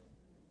passionate.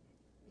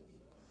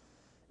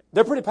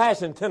 They're pretty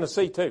passionate in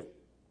Tennessee too.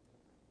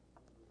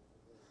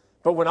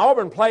 But when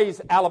Auburn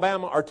plays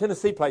Alabama or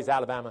Tennessee plays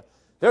Alabama,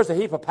 there's a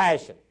heap of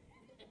passion.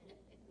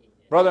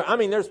 Brother,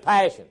 there's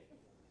passion.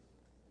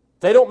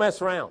 They don't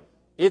mess around.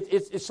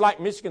 It's like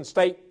Michigan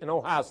State and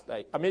Ohio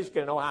State.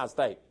 Michigan and Ohio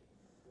State.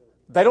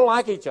 They don't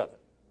like each other.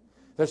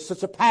 There's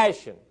such a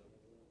passion.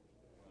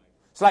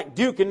 It's like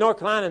Duke and North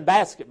Carolina in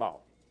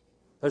basketball.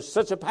 There's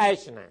such a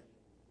passion there.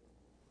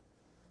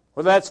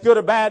 Whether that's good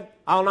or bad,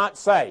 I'll not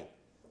say.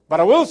 But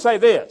I will say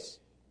this.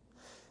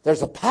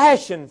 There's a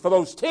passion for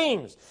those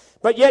teams.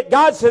 But yet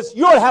God says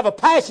you ought to have a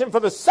passion for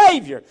the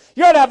Savior.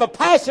 You ought to have a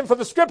passion for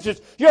the Scriptures.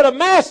 You ought to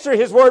master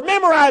His Word,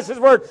 memorize His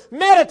Word,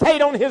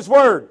 meditate on His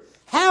Word.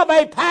 Have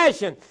a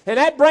passion. And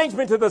that brings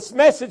me to the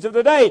message of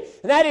the day.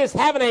 And that is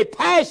having a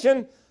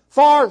passion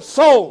for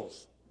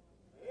souls.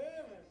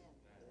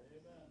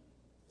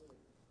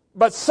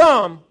 But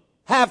some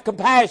have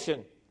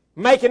compassion,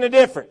 making a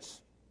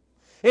difference.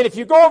 And if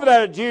you go over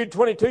there to Jude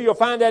 22, you'll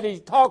find that he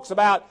talks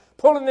about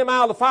pulling them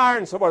out of the fire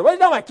and so forth. What are you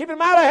talking about? Keeping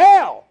them out of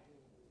hell.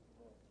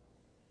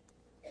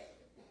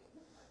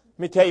 Let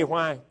me tell you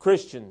why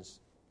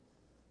Christians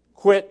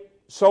quit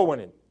soul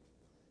winning,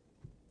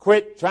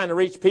 quit trying to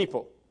reach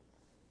people,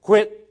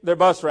 quit their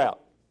bus route.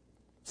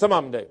 Some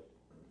of them do.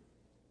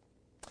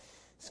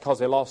 It's because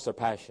they lost their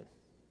passion.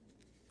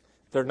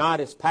 They're not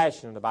as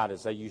passionate about it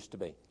as they used to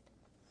be.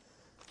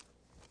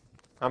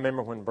 I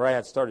remember when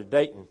Brad started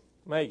dating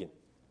Megan.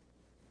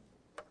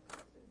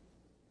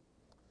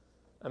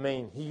 I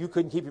mean, you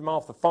couldn't keep him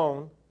off the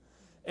phone.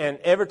 And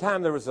every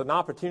time there was an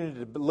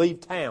opportunity to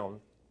leave town,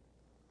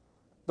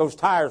 those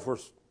tires were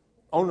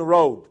on the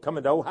road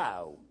coming to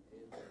Ohio.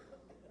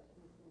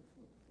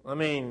 I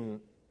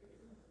mean,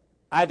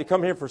 I had to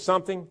come here for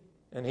something,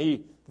 and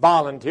he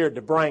volunteered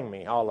to bring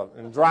me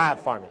and drive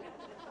for me.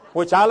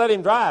 Which I let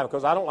him drive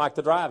because I don't like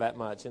to drive that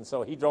much. And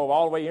so he drove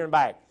all the way here and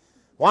back.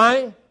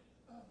 Why?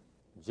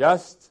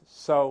 Just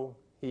so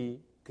he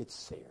could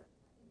see her.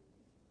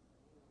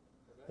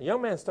 A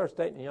young man starts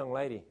dating a young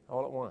lady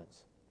all at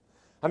once.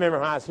 I remember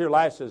when I was here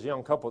last year, there was a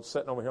young couple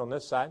sitting over here on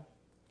this side.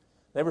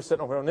 They were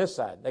sitting over here on this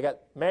side. They got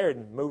married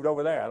and moved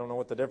over there. I don't know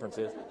what the difference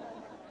is.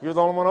 You're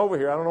the only one over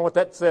here. I don't know what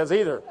that says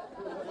either.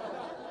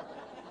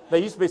 There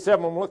used to be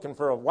seven of them looking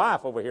for a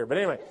wife over here. But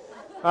anyway,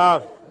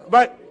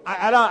 but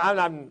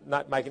I'm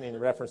not making any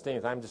reference to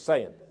anything. I'm just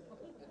saying.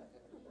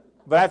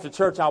 But after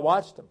church, I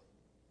watched them.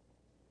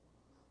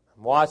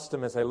 I watched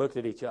them as they looked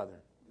at each other.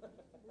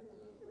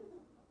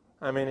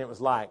 I mean, it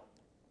was like,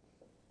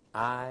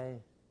 I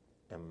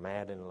am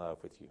mad in love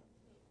with you.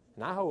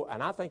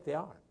 And I think they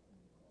are.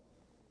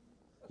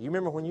 You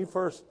remember when you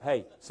first,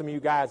 some of you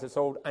guys that's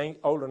ain't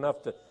old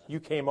enough to, you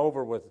came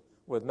over with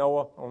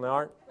Noah on the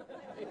ark,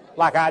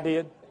 like I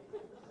did.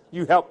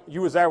 You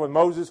was there with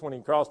Moses when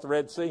he crossed the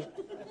Red Sea.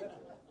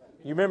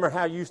 You remember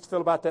how you used to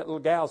feel about that little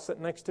gal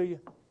sitting next to you?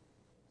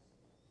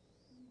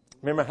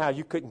 Remember how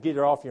you couldn't get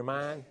her off your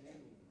mind?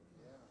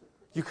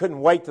 You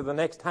couldn't wait till the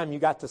next time you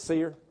got to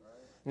see her?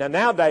 Now,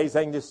 nowadays,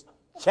 they can just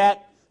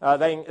chat.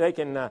 They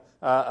can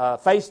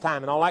FaceTime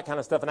and all that kind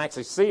of stuff and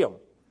actually see them.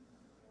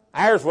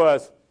 Ours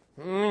was,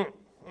 if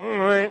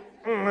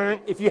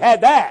you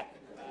had that.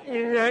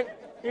 And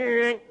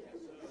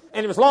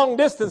it was long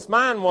distance.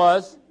 Mine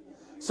was,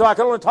 so I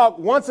could only talk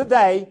once a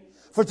day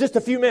for just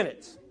a few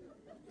minutes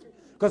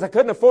because I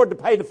couldn't afford to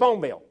pay the phone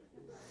bill.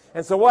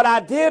 And so what I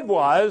did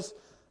was,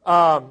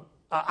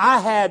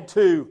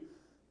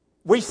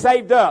 we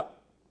saved up,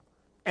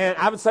 and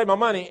I would save my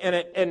money, and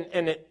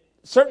at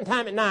certain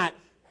time at night,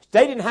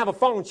 they didn't have a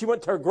phone. She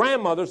went to her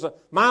grandmother's a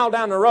mile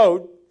down the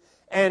road,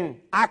 and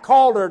I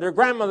called her at her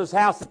grandmother's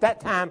house at that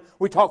time.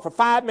 We talked for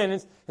 5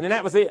 minutes, and then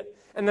that was it.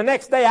 And the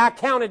next day, I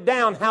counted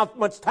down how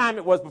much time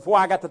it was before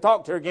I got to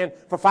talk to her again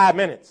for 5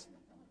 minutes.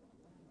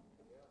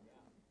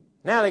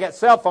 Now they got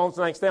cell phones,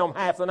 and they can stay home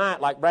half the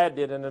night like Brad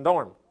did in the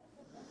dorm.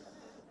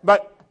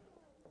 But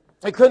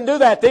they couldn't do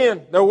that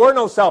then. There were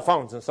no cell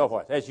phones and so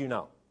forth, as you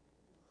know.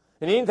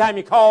 And anytime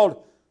you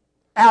called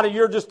out of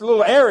your just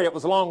little area, it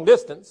was long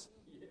distance.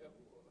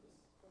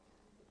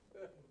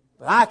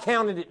 But I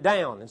counted it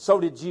down, and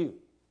so did you.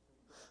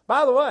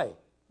 By the way,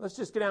 let's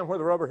just get down where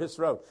the rubber hits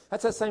the road.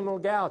 That's that same little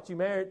gal that you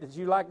married, that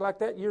you liked like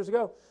that years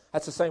ago.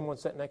 That's the same one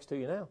sitting next to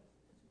you now.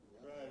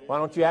 Why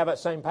don't you have that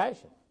same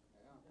passion?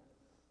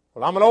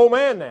 Well, I'm an old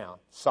man now.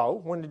 So,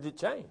 when did it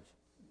change?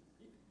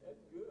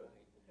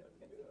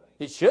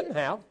 It shouldn't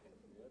have.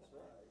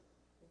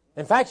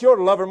 In fact, you ought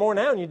to love her more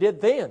now than you did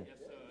then.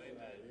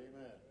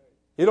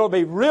 It'll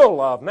be real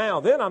love now.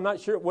 Then I'm not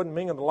sure it wouldn't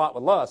mingle a lot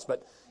with lust,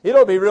 but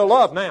it'll be real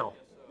love now.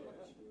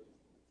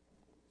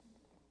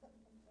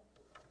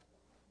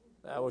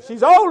 Well,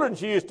 she's older than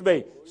she used to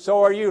be.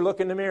 So are you. Look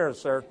in the mirror,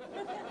 sir.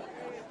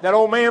 That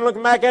old man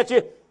looking back at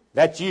you,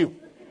 that's you.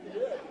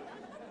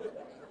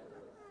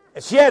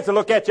 And she has to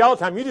look at you all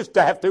the time. You just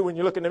have to when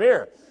you look in the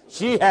mirror.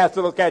 She has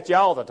to look at you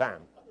all the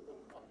time.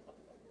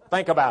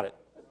 Think about it.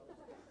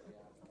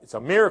 It's a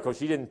miracle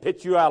she didn't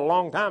pitch you out a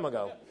long time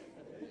ago.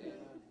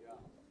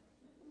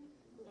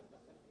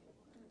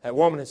 That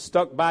woman has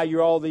stuck by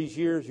you all these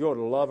years. You ought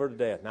to love her to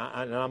death. Now,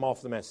 I'm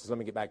off the message. Let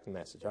me get back to the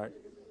message, all right?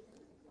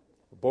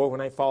 Boy, when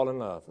they fall in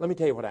love, let me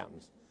tell you what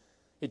happens.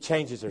 It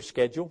changes their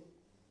schedule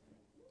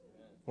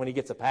when he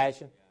gets a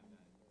passion.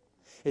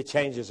 It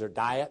changes their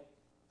diet.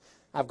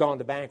 I've gone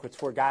to banquets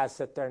where guys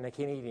sit there and they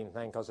can't eat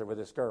anything because they're with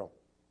this girl.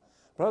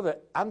 Brother,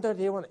 I'm telling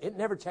you, it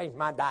never changed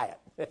my diet.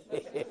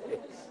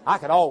 I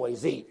could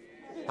always eat.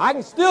 I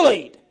can still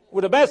eat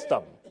with the best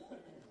of them.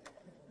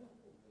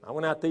 I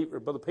went out to eat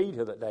with Brother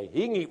Peter that day.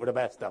 He can eat with the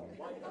best of them.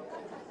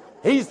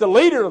 He's the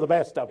leader of the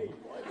best of them.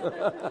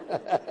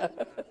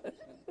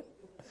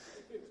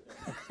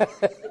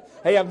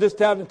 Hey, I'm just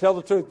telling you to tell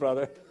the truth,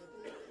 brother.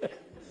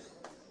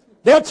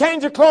 They'll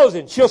change their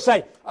clothing. She'll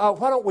say,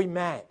 why don't we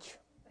match?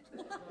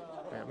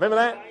 Remember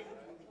that?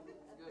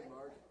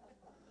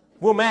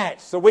 We'll match.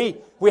 So we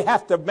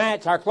have to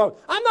match our clothes.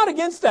 I'm not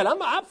against that.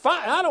 I'm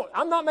fine.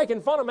 I'm not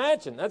making fun of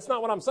matching. That's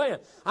not what I'm saying.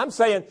 I'm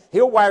saying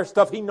he'll wear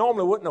stuff he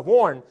normally wouldn't have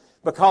worn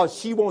because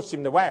she wants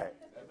him to wear it.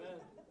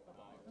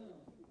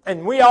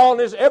 And we all in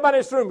this, everybody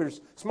in this room who's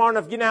smart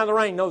enough to get out of the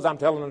rain knows I'm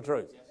telling the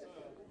truth.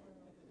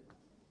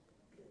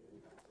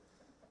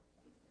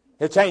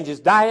 He'll change his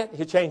diet.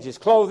 He'll change his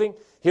clothing.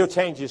 He'll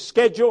change his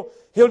schedule.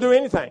 He'll do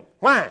anything.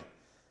 Why?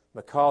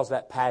 Because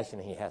that passion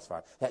he has for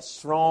it. That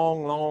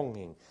strong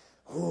longing.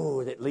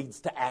 Ooh, that leads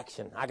to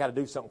action. I got to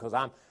do something because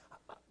I'm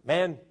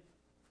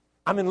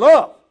in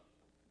love.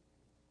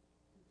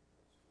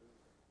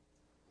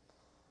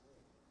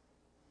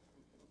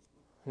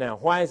 Now,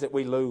 why is it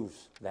we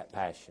lose that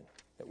passion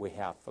that we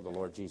have for the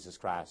Lord Jesus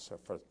Christ or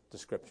for the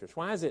Scriptures?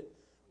 Why is it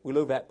we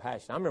lose that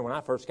passion? I remember when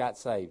I first got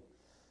saved,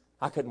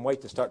 I couldn't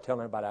wait to start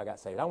telling everybody I got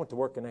saved. I went to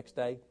work the next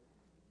day.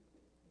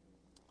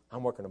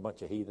 I'm working a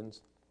bunch of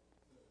heathens.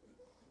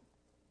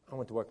 I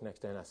went to work the next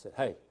day and I said,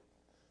 hey,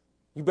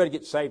 you better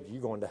get saved or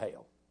you're going to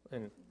hell.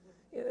 And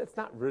it's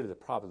not really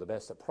probably the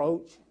best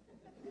approach.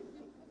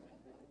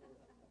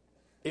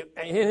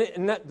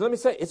 Let me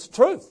say, it's the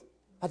truth.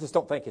 I just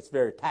don't think it's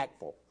very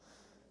tactful.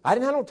 I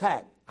didn't have no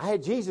tact. I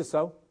had Jesus,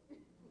 though.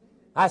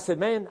 I said,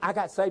 man, I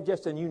got saved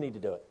just and you need to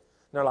do it.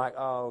 And they're like,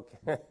 oh,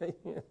 okay.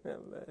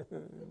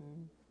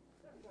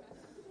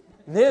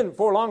 And then,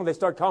 before long, they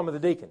started calling me the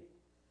deacon.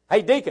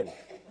 Hey, deacon.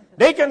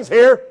 Deacon's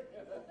here.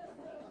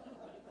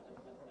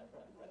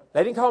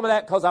 They didn't call me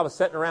that because I was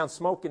sitting around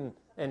smoking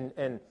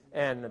and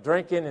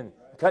drinking and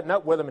cutting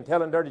up with them and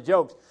telling dirty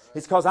jokes.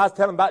 It's because I was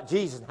telling them about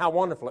Jesus and how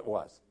wonderful it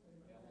was.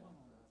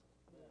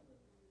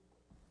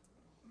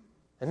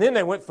 And then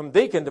they went from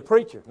deacon to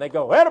preacher. And they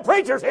go, well, the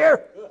preacher's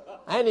here.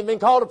 I hadn't even been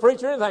called a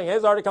preacher or anything. They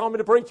was already called me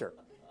the preacher.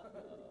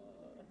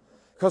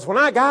 Because when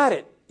I got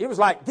it, it was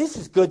like, this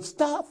is good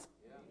stuff.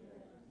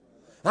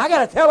 And I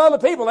got to tell other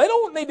people, they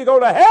don't need to go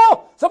to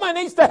hell.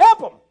 Somebody needs to help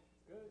them.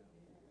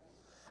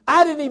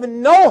 I didn't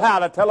even know how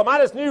to tell them. I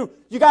just knew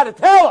you got to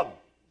tell them.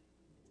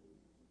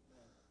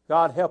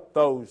 God help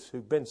those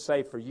who've been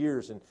saved for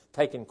years and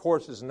taken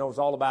courses and knows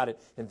all about it,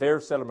 and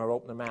very seldom have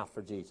opened their mouth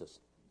for Jesus.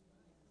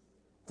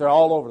 They're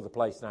all over the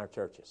place in our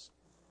churches.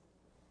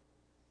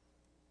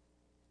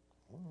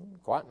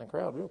 Quieten the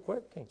crowd real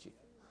quick, can't you?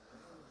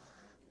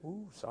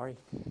 Ooh, sorry.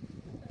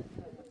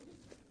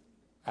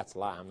 That's a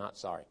lie. I'm not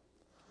sorry.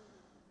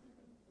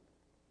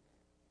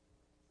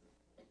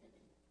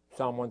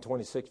 Psalm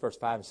 126, verse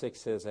 5 and 6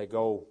 says,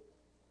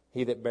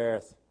 he that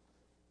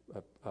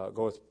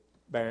goeth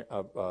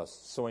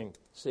sowing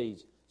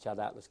seeds shall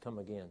doubtless come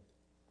again.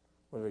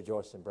 We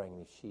rejoice in bringing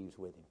his sheaves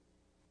with him.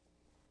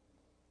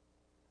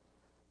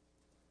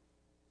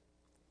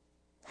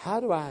 How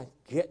do I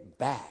get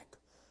back,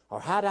 or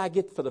how do I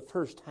get for the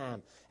first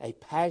time, a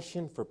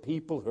passion for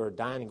people who are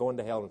dying and going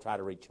to hell and try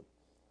to reach them?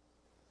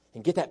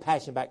 And get that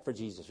passion back for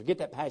Jesus, or get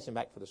that passion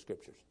back for the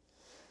Scriptures.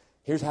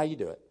 Here's how you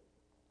do it.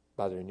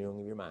 By the renewing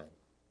of your mind.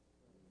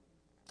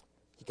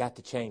 You got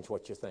to change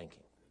what you're thinking.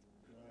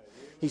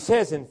 He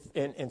says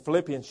in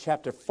Philippians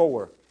chapter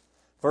 4,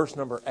 verse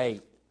number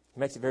 8, he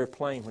makes it very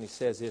plain when he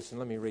says this, and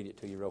let me read it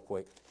to you real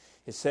quick.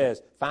 It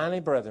says, finally,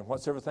 brethren,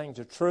 whatsoever things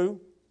are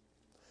true,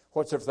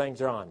 whatsoever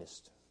things are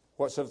honest,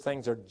 whatsoever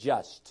things are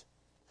just,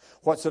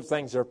 whatsoever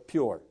things are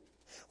pure,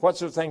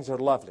 whatsoever things are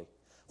lovely,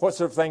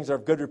 whatsoever things are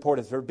of good report,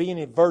 if there be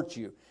any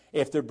virtue,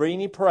 if there be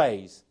any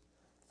praise,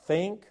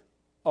 think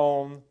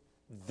on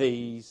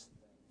these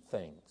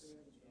things.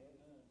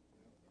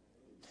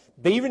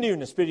 Be renewed in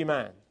the spirit of your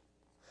mind.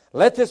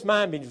 Let this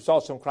mind be which was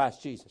also in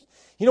Christ Jesus.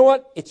 You know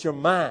what? It's your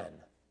mind.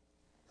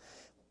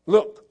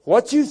 Look,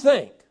 what you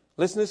think,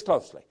 listen to this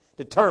closely,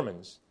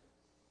 determines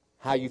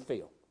how you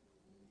feel.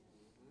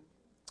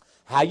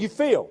 How you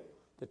feel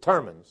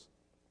determines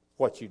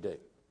what you do.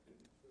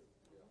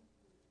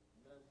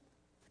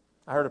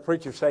 I heard a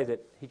preacher say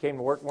that he came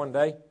to work one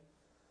day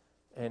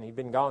and he'd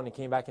been gone and he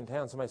came back in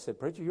town. Somebody said,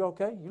 preacher, you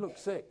okay? You look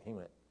sick. He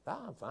went,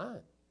 I'm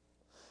fine.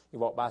 He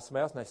walked by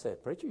somebody else and they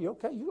said, preacher, you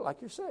okay? You look like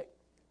you're sick.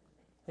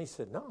 He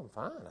said, no, I'm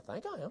fine. I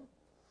think I am.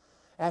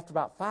 After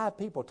about 5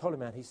 people told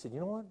him that, he said, you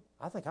know what?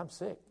 I think I'm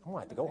sick. I'm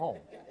going to have to go home.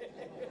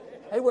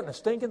 There wasn't a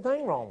stinking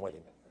thing wrong with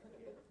him.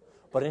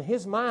 But in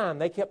his mind,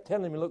 they kept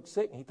telling him he looked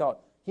sick, and he thought,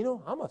 you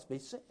know, I must be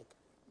sick.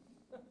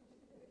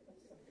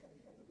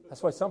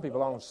 That's why some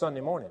people on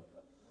Sunday morning,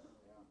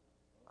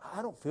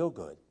 I don't feel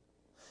good.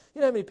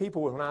 You know how many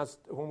people,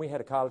 when we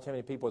had a college, how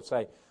many people would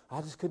say,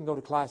 I just couldn't go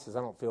to classes, I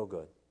don't feel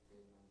good.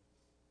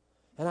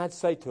 And I'd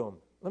say to them,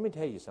 let me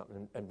tell you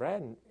something, and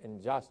Brad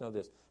and Josh know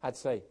this. I'd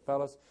say,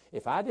 fellas,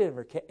 if I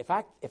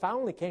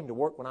only came to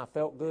work when I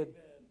felt good,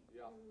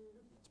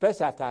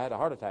 especially after I had a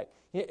heart attack,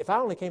 if I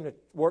only came to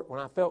work when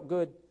I felt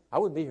good, I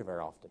wouldn't be here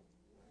very often.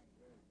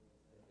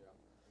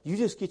 You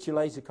just get your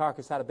lazy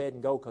carcass out of bed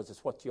and go because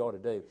it's what you ought to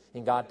do.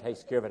 And God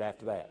takes care of it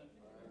after that.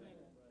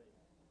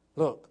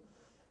 Look,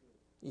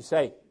 you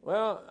say,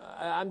 well,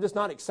 I'm just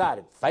not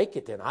excited. Fake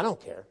it then. I don't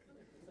care.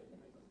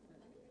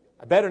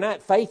 I better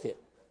not faith it.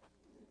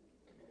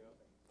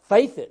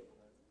 Faith it.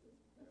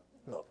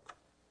 Look,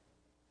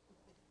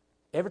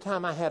 every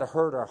time I had a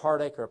hurt or a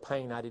heartache or a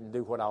pain, I didn't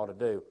do what I ought to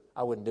do.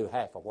 I wouldn't do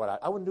half of what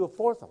I wouldn't do a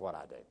fourth of what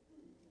I do.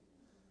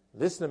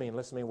 Listen to me and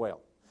listen to me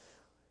well.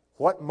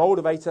 What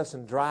motivates us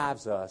and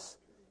drives us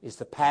is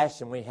the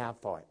passion we have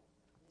for it.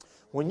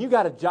 When you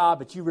got a job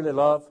that you really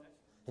love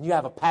and you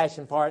have a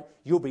passion for it,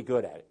 you'll be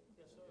good at it.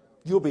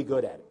 You'll be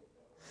good at it.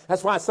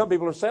 That's why some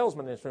people are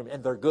salesmen in this room,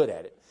 and they're good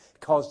at it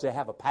because they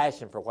have a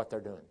passion for what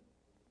they're doing.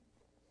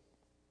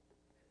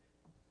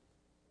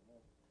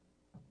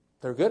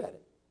 They're good at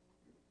it.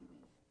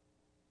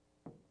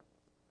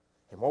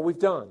 And what we've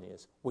done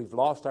is we've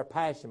lost our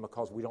passion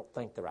because we don't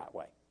think the right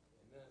way.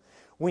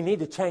 We need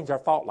to change our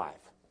thought life.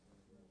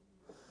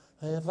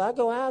 And if I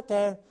go out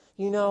there,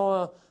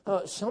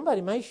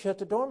 somebody may shut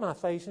the door in my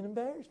face and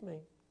embarrass me.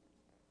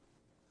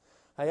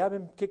 Hey, I've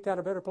been kicked out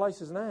of better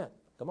places than that.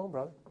 Come on,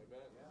 brother.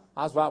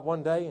 I was out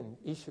one day in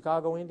East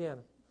Chicago,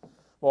 Indiana.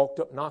 Walked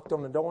up, knocked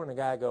on the door, and the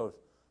guy goes,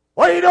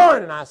 "What are you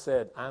doing?" And I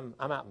said, I'm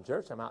out in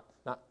church.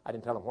 I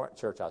didn't tell him what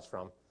church I was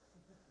from.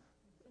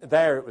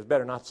 There, it was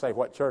better not to say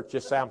what church,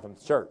 just say I'm from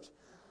the church.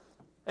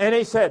 And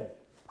he said,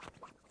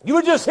 "You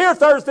were just here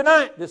Thursday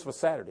night." This was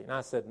Saturday. And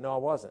I said, "No, I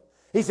wasn't."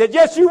 He said,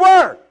 "Yes, you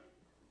were.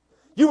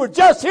 You were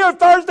just here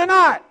Thursday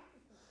night."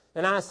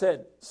 And I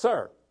said,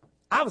 "Sir,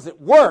 I was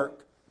at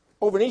work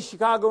over in East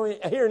Chicago,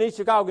 here in East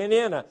Chicago,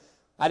 Indiana."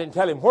 I didn't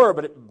tell him where,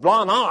 but at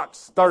Blonde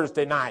Ox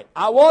Thursday night.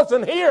 I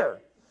wasn't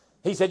here.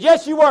 He said,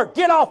 "Yes, you were.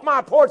 Get off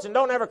my porch and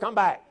don't ever come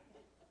back."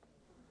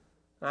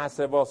 And I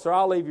said, "Well, sir,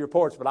 I'll leave your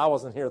porch, but I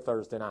wasn't here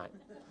Thursday night."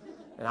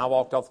 And I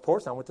walked off the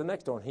porch, and I went to the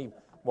next door, and he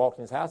walked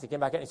in his house. He came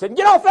back in and he said,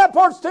 "Get off that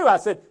porch too." I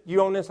said,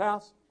 "You own this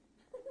house?"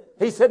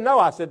 He said, "No."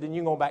 I said, "Then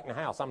you go back in the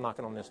house. I'm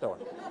knocking on this door."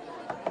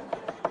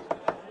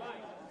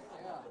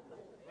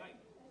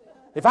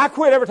 If I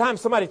quit every time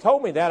somebody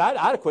told me that, I'd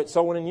have quit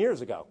soul winning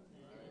years ago.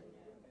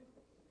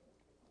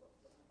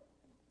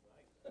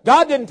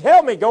 God didn't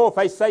tell me go if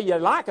they say you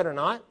like it or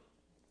not.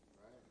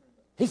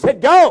 He said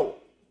go.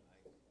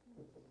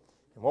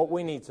 And what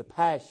we need is a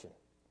passion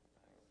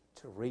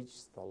to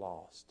reach the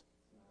lost.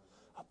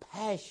 A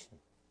passion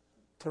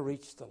to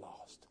reach the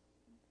lost.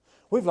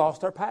 We've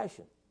lost our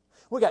passion.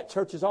 We got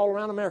churches all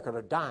around America that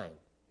are dying.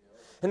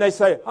 And they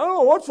say, "I don't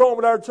know what's wrong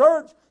with our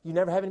church." You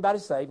never have anybody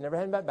saved, never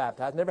have anybody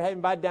baptized, never have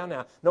anybody down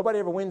now. Nobody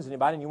ever wins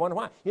anybody, and you wonder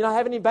why. You don't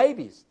have any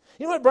babies.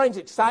 You know what brings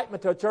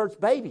excitement to a church?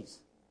 Babies.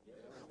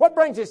 What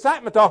brings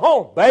excitement to a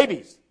home?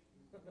 Babies.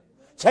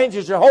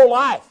 Changes your whole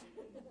life.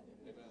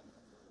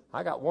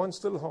 I got one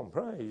still at home.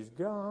 Praise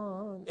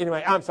God.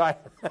 Anyway, I'm sorry.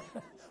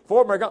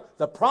 4 of them are gone.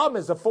 The problem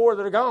is the 4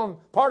 that are gone,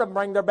 part of them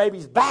bring their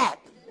babies back.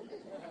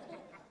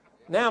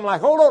 Now I'm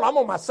like, hold on, I'm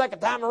on my second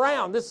time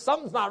around.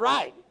 Something's not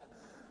right.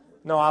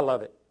 No, I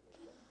love it.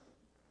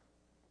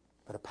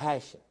 But a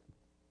passion.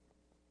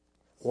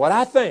 What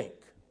I think.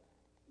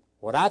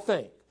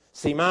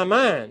 See, my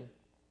mind,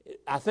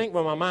 I think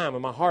with my mind,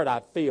 with my heart I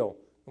feel,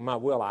 with my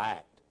will I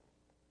act.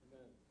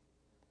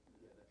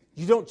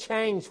 You don't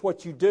change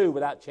what you do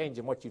without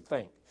changing what you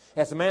think.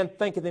 As a man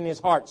thinketh in his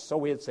heart,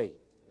 so is he.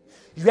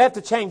 You have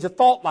to change the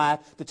thought life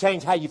to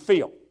change how you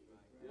feel.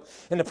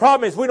 And the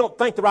problem is we don't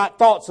think the right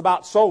thoughts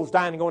about souls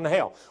dying and going to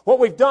hell. What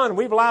we've done,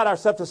 we've allowed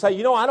ourselves to say,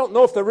 I don't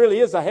know if there really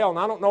is a hell, and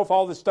I don't know if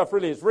all this stuff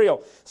really is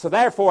real. So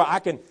therefore,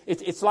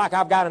 it's like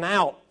I've got an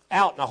out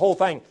in the whole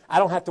thing. I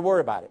don't have to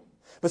worry about it.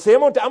 But see, I'm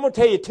going to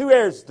tell you 2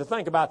 areas to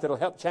think about that will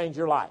help change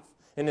your life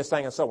in this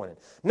thing of soul winning.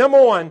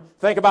 Number 1,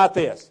 think about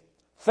this.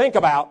 Think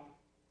about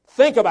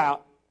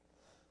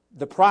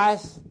the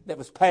price that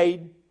was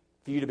paid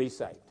for you to be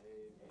saved.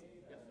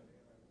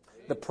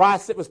 The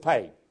price that was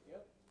paid.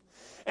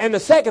 And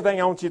the second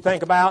thing I want you to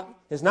think about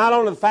is not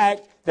only the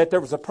fact that there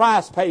was a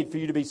price paid for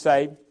you to be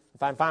saved.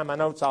 If I can find my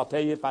notes, I'll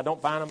tell you. If I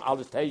don't find them, I'll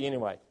just tell you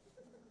anyway.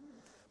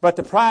 But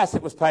the price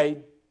that was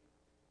paid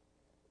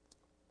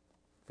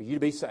for you to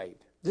be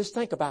saved. Just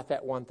think about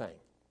that one thing.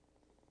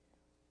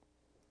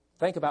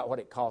 Think about what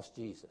it cost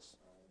Jesus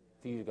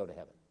for you to go to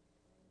heaven.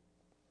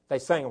 They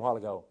sang a while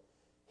ago,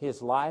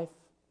 His life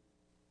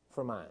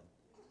for mine.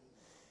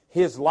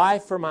 His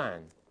life for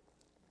mine.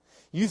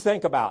 You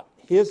think about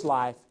His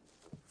life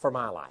for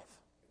my life.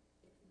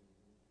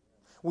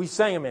 We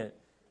sang a minute.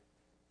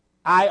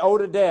 I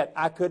owed a debt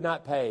I could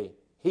not pay.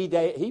 He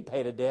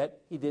paid a debt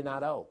He did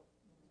not owe.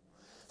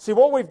 See,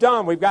 what we've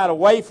done, we've got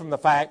away from the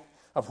fact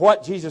of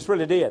what Jesus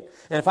really did.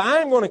 And if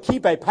I'm going to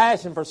keep a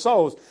passion for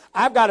souls,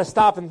 I've got to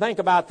stop and think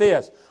about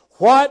this.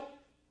 What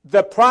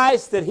the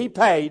price that He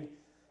paid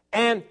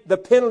and the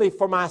penalty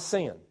for my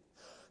sin.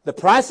 The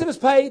price that was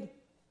paid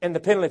and the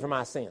penalty for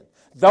my sin.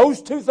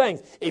 Those 2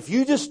 things, if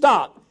you just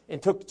stopped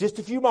and took just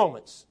a few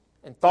moments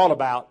and thought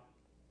about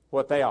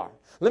what they are.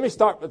 Let me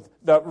start with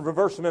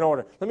reverse them in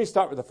order. Let me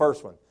start with the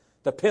first one,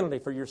 the penalty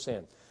for your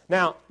sin.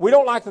 Now, we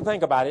don't like to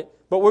think about it,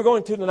 but we're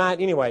going to tonight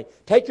anyway.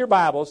 Take your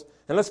Bibles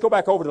and let's go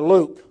back over to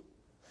Luke.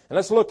 And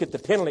let's look at the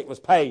penalty that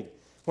was paid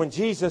when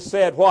Jesus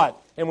said what?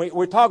 And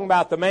we're talking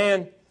about the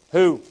man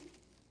who,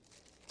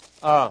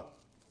 the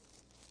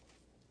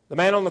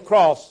man on the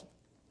cross,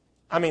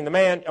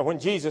 when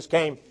Jesus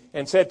came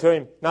and said to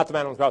him, not the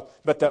man on the cross,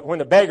 but when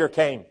the beggar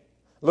came.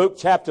 Luke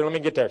chapter, let me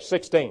get there,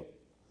 16.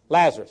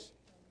 Lazarus.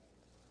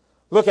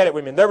 Look at it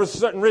with me. There was a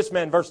certain rich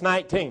man, verse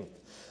 19,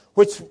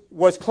 which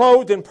was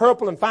clothed in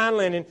purple and fine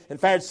linen and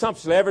fared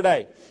sumptuously every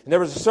day. And there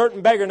was a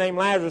certain beggar named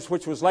Lazarus,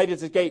 which was laid at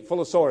his gate full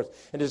of sores,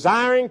 and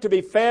desiring to be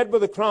fed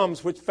with the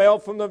crumbs which fell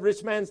from the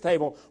rich man's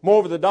table.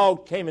 Moreover, the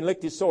dog came and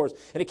licked his sores.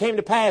 And it came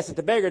to pass that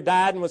the beggar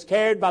died and was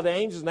carried by the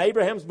angels in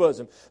Abraham's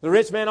bosom. The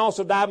rich man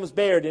also died and was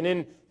buried, and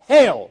in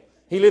hell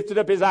he lifted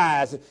up his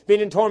eyes,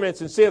 being in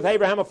torments, and seeth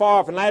Abraham afar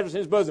off, and Lazarus in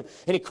his bosom.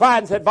 And he cried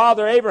and said,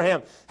 Father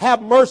Abraham,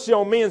 have mercy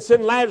on me, and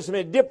send Lazarus to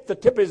me, and dip the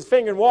tip of his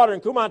finger in water,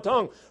 and cool my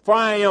tongue, for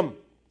I am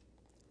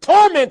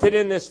tormented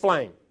in this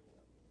flame.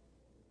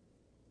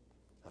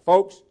 Now,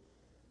 folks,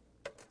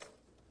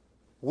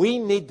 we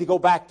need to go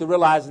back to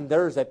realizing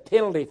there's a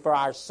penalty for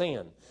our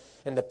sin.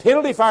 And the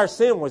penalty for our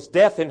sin was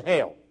death in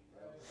hell.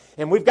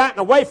 And we've gotten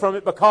away from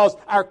it because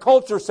our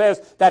culture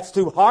says that's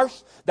too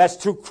harsh, that's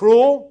too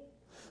cruel.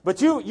 But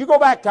you go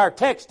back to our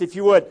text, if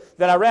you would,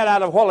 that I read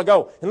out a while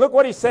ago. And look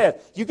what he said.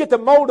 You get the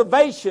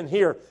motivation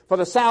here for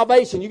the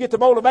salvation. You get the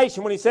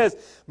motivation when he says,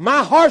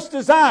 my heart's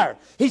desire.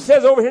 He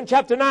says over here in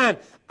chapter 9,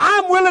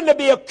 I'm willing to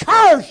be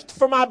accursed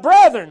for my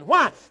brethren.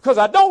 Why? Because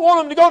I don't want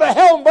them to go to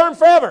hell and burn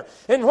forever.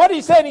 And what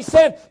he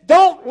said,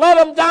 don't let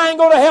them die and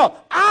go to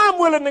hell. I'm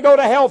willing to go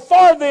to hell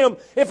for them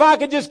if I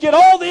could just get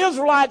all the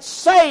Israelites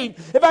saved,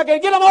 if I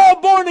could get them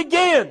all born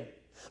again.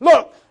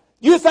 Look,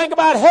 you think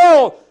about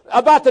hell,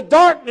 about the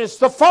darkness,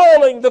 the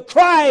falling, the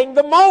crying,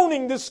 the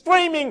moaning, the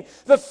screaming,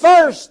 the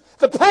thirst,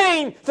 the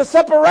pain, the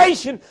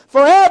separation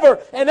forever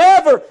and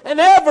ever and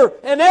ever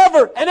and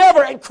ever and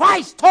ever. And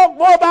Christ talked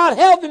more about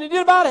hell than he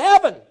did about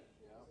heaven.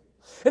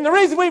 And the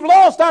reason we've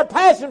lost our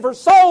passion for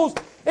souls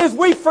is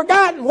we've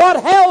forgotten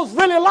what hell's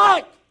really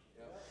like.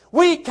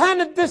 We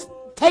kind of just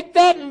take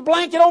that and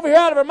blank it over here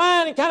out of our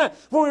mind, and kind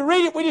of, when we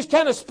read it, we just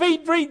kind of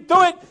speed read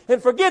through it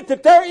and forget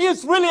that there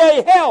is really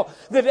a hell,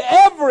 that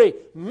every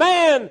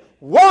man,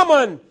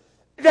 woman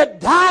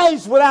that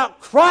dies without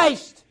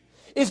Christ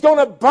is going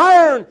to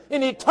burn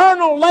in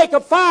eternal lake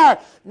of fire,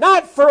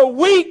 not for a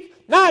week,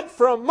 not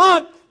for a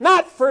month,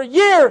 not for a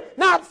year,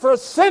 not for a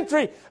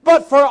century,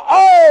 but for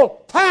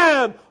all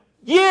time.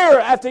 Year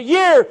after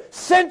year,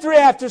 century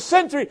after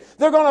century,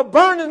 they're going to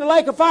burn in the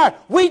lake of fire.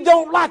 We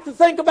don't like to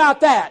think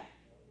about that.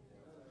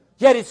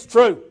 Yet it's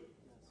true.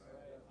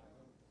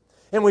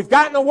 And we've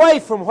gotten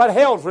away from what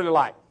hell's really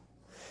like.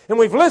 And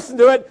we've listened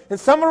to it, and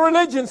some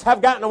religions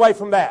have gotten away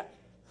from that.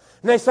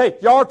 And they say,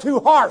 y'all are too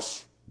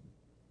harsh.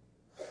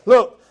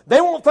 Look, they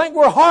won't think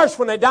we're harsh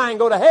when they die and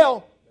go to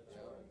hell.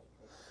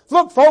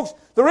 Look, folks,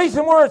 the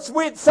reason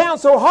it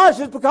sounds so harsh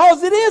is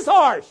because it is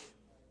harsh.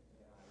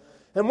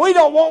 And we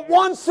don't want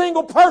one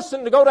single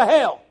person to go to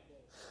hell.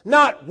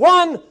 Not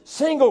one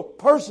single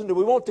person do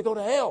we want to go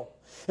to hell.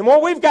 And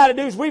what we've got to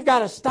do is we've got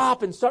to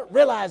stop and start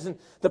realizing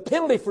the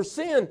penalty for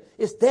sin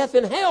is death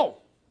in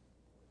hell.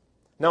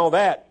 Know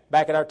that,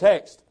 back at our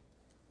text.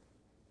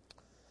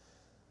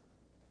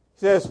 It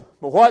says,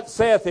 but what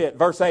saith it?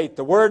 Verse 8,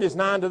 the word is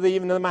nigh unto thee,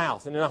 even in the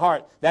mouth and in the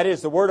heart. That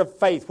is the word of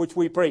faith which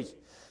we preach.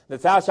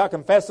 That thou shalt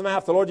confess in the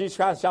mouth the Lord Jesus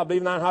Christ, shalt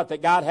believe in thine heart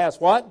that God has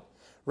what?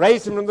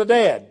 Raised him from the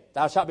dead.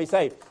 Thou shalt be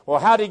saved. Well,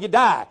 how did he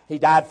die? He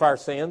died for our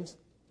sins.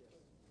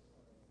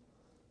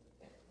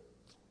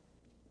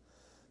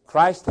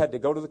 Christ had to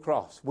go to the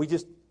cross. We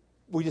just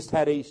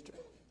had Easter.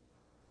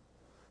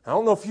 I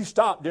don't know if you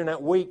stopped during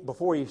that week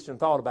before Easter and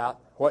thought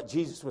about what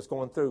Jesus was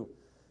going through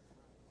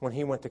when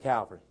he went to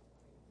Calvary.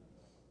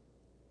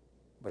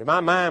 But in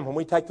my mind, when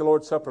we take the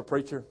Lord's Supper,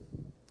 preacher,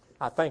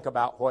 I think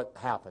about what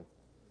happened.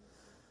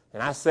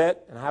 And I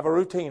sit and I have a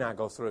routine I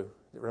go through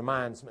that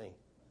reminds me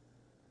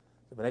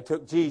that when they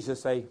took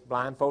Jesus, they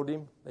blindfolded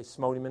him, they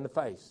smote him in the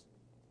face.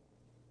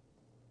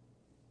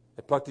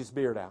 They plucked his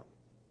beard out.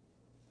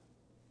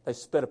 They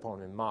spit upon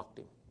him and mocked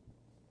him.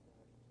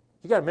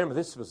 You got to remember,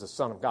 this was the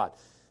Son of God.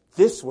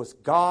 This was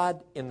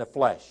God in the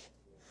flesh.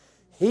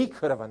 He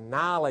could have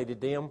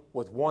annihilated them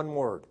with one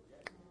word.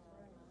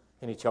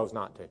 And he chose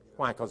not to.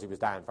 Why? Because he was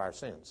dying for our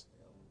sins.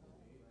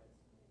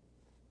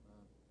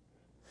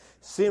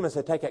 See him as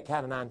they take that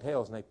cat of nine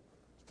tails and they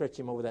stretch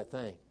him over that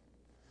thing.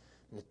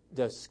 And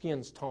the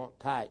skin's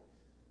tight.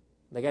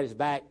 They got his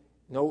back,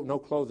 no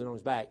clothing on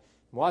his back.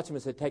 And watch him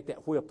as they take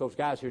that whip. Those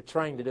guys who are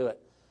trained to do it.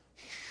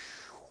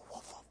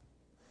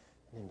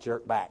 And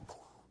jerk back.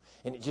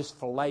 And it just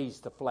fillets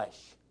the flesh.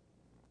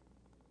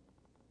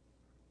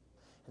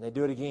 And they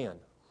do it again. And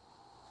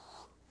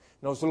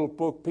those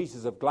little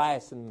pieces of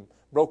glass and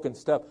broken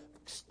stuff,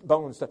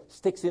 bone and stuff,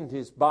 sticks into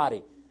his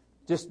body.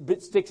 Just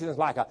sticks in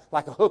like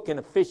a hook in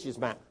a fish's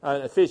mouth,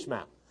 a fish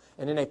mouth.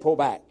 And then they pull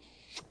back.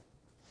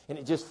 And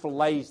it just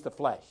fillets the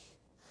flesh.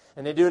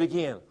 And they do it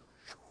again.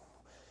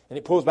 And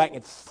it pulls back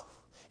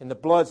and And the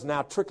blood's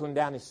now trickling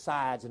down his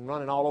sides and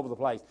running all over the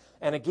place.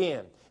 And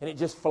again, and it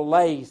just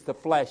fillets the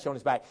flesh on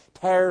his back,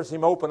 tears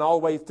him open all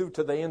the way through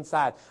to the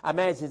inside. I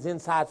imagine his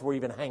insides were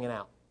even hanging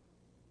out.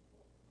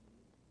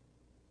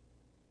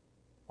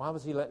 Why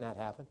was he letting that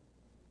happen?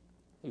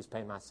 He was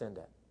paying my sin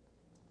debt.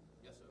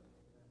 Yes, sir.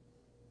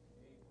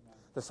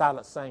 The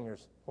silent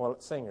singers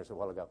a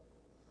while ago.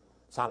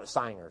 Silent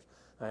singers.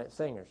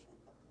 Singers.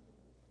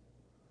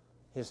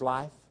 His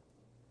life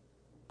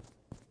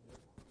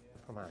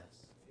for mine.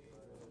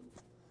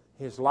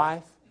 His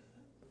life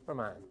for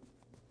mine.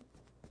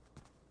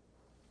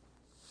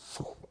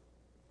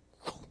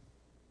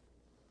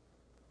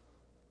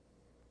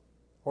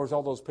 Where's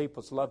all those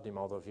people that loved him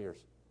all those years,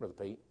 Brother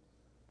Pete?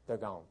 They're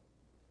gone.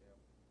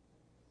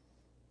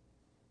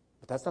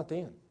 But that's not the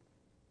end.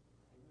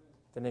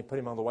 Then they put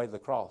him on the way to the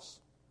cross.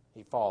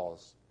 He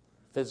falls.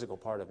 The physical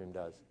part of him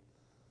does.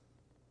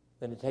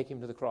 Then they take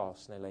him to the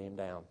cross and they lay him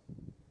down.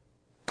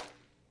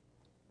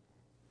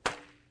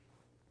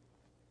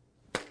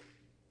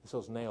 So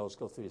those nails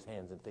go through his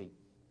hands and feet.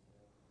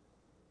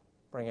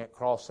 Bring that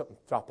cross up and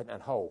drop it in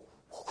that hole.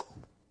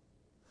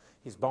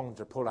 His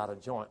bones are pulled out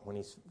of joint when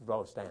he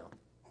goes down.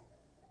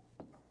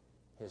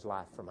 His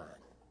life for mine.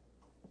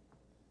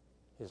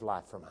 His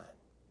life for mine.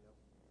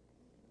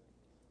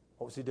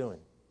 What was he doing?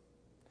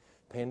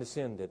 Paying the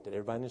sin debt that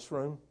everybody in this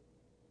room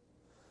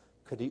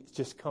could he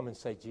just come and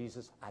say,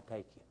 Jesus, I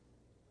take you.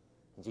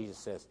 And Jesus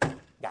says,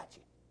 got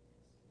you.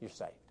 You're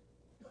saved.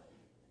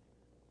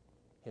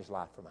 His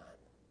life for mine.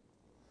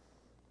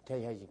 I'll tell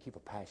you how you can keep a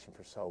passion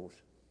for souls.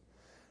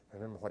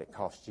 Remember what it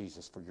cost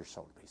Jesus for your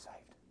soul to be saved.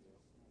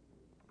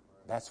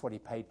 That's what he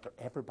paid for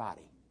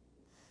everybody.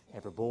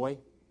 Every boy,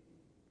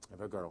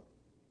 every girl.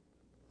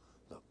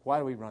 Look, why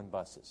do we run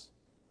buses?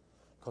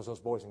 Because those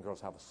boys and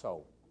girls have a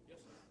soul.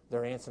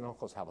 Their aunts and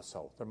uncles have a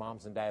soul. Their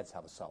moms and dads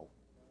have a soul.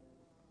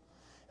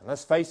 And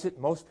let's face it,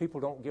 most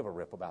people don't give a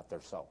rip about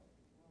their soul.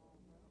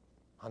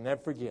 I'll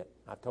never forget.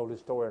 I've told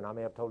this story, and I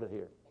may have told it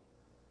here.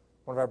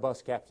 One of our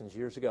bus captains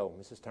years ago,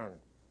 Mrs. Turner,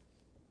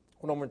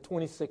 went over to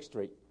 26th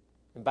Street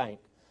in Bank,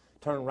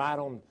 turned right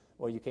on,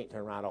 well, you can't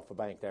turn right off the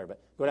Bank there,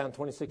 but go down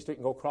 26th Street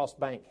and go across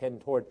Bank, heading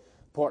toward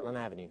Portland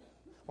Avenue.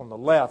 On the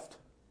left,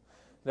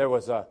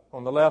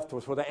 on the left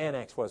was where the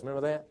annex was.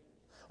 Remember that?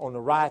 On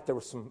the right, there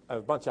was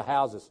a bunch of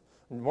houses.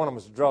 And one of them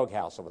was a drug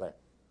house over there.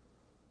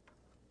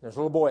 There's a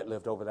little boy that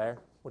lived over there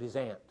with his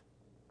aunt.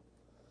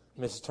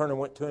 Mrs. Turner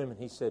went to him and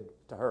he said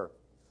to her,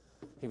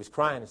 he was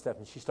crying and stuff,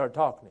 and she started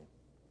talking to him.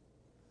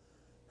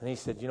 And he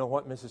said, you know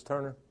what, Mrs.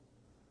 Turner?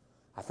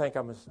 I think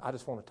I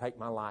just want to take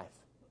my life.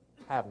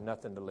 I have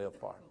nothing to live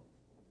for.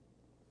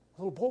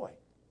 A little boy.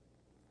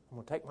 I'm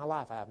going to take my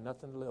life. I have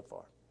nothing to live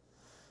for.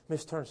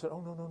 Mrs. Turner said,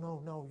 oh,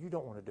 no, you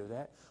don't want to do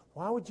that.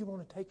 Why would you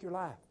want to take your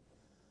life?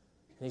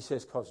 And he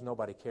says, because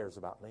nobody cares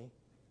about me.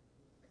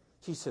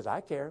 She says, I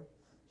care.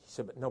 She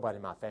said, but nobody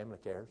in my family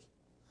cares.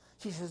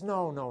 She says,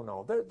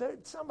 no.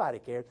 Somebody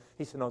cares.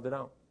 He said, no, they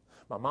don't.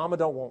 My mama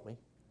don't want me.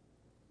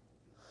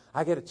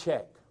 I get a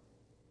check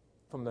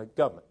from the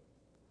government.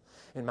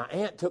 And my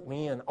aunt took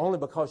me in only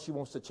because she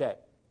wants the check.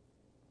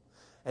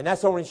 And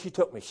that's the only reason she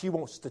took me. She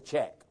wants the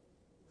check.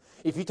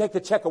 If you take the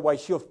check away,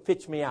 she'll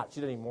pitch me out.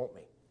 She doesn't even want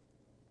me.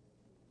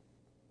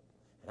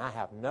 And I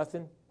have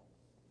nothing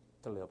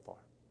to live for.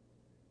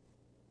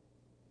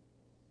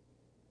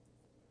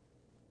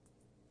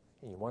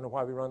 And you wonder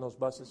why we run those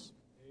buses?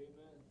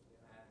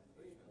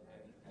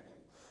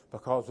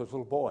 Because there's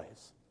little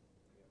boys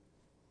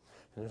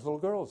and there's little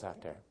girls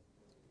out there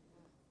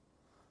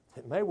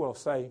that may well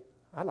say,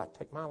 I'd like to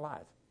take my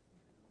life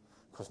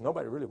because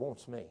nobody really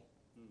wants me.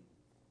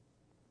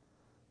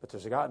 But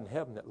there's a God in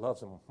heaven that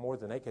loves them more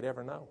than they could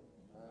ever know.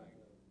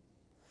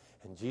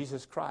 And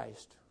Jesus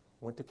Christ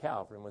went to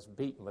Calvary and was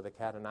beaten with a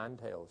cat of nine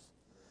tails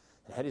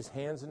and had his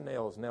hands and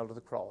nails nailed to the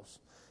cross.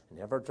 And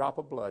never a drop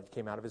of blood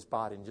came out of his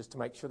body. And just to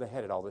make sure they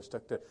had it all, they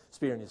stuck the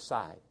spear in his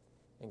side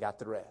and got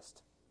the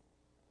rest.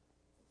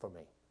 For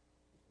me.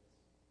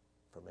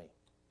 For me.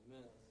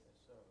 Amen.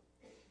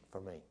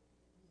 For me.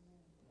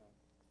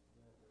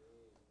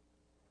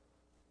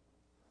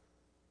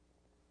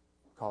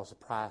 Because the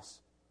price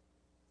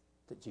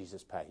that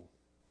Jesus paid.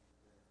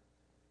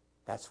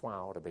 That's why I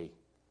ought to be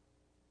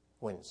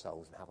winning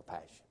souls and have a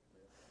passion.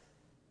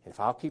 And if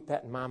I'll keep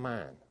that in my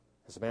mind,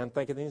 as a man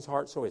thinketh in his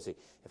heart, so is he.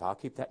 If I'll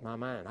keep that in my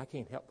mind, I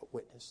can't help but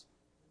witness.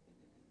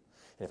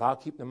 And if I'll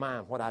keep in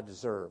mind what I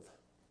deserve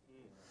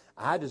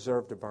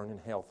to burn in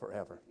hell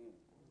forever.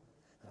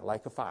 In a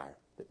lake of fire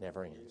that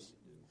never ends.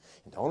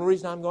 And the only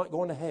reason I'm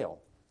going to hell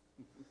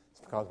is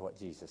because of what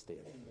Jesus did.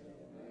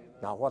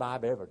 Not what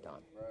I've ever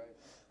done.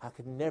 I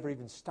could never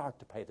even start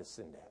to pay the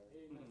sin debt.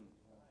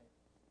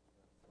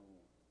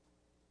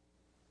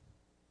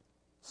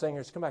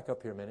 Singers, come back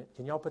up here a minute.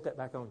 Can y'all put that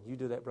back on? You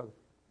do that, brother.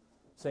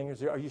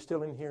 Singers, are you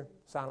still in here?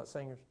 Silent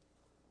singers?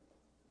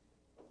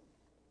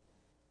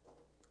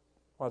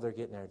 While they're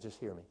getting there, just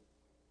hear me.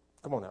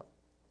 Come on up.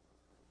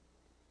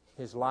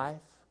 His life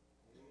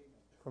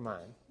for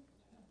mine.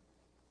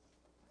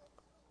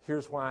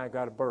 Here's why I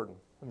got a burden.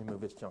 Let me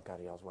move this junk out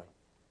of y'all's way.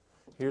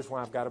 Here's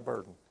why I've got a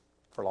burden.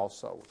 for lost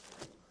souls.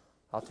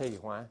 I'll tell you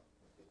why.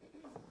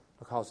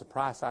 Because the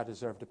price I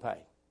deserve to pay,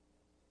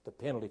 the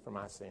penalty for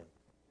my sin.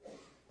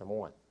 Number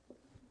one.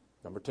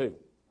 Number two,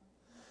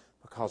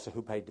 because of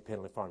who paid the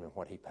penalty for me and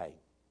what he paid.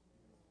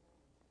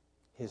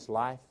 His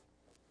life,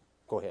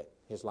 go ahead,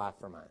 his life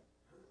for mine.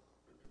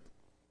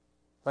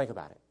 Think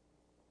about it.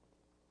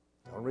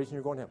 The only reason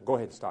you're going to heaven, go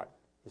ahead and start,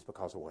 is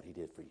because of what he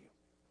did for you.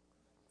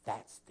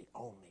 That's the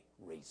only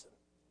reason.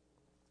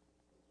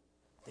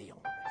 The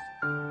only reason.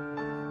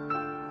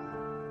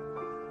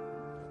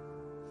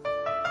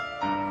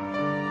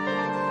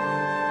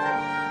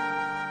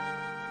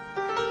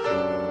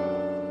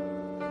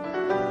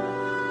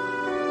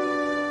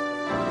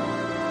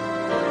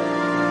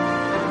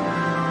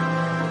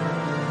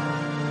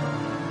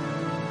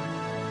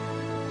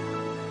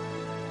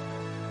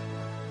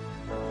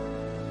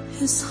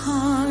 His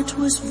heart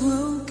was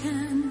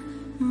broken,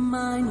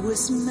 mine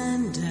was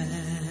mended.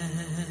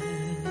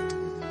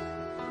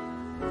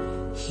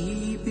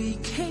 He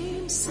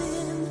became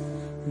sin,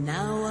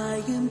 now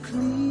I am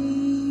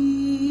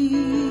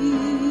clean.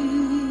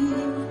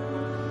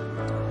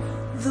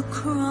 The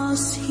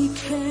cross he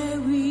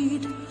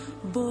carried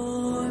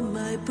bore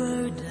my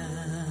burden.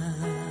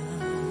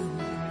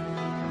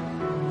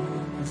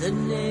 The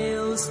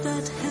nails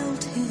that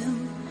held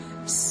him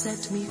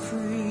set me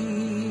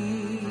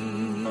free.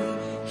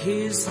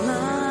 His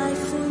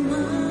life for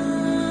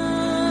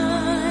mine,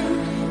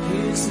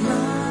 his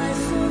life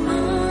for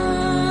mine.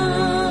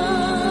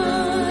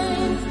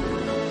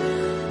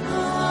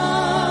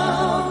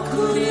 How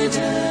could it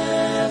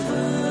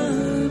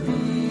ever be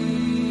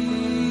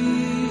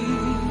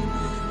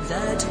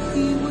that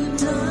he would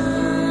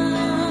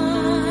die,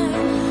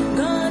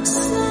 God's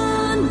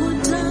Son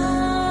would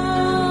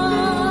die,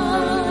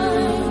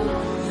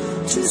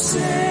 to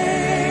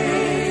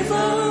save a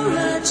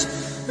wretch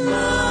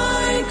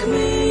like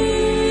me?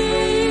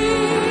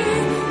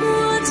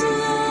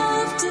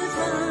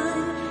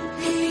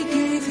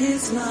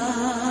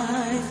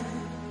 Life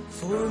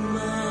for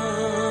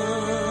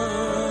mine.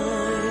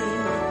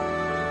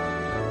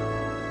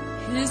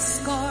 His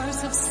scars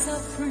of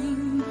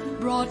suffering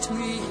brought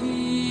me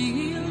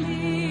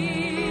healing.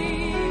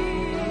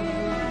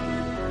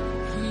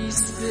 He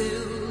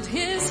spilled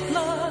his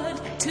blood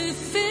to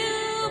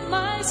fill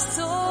my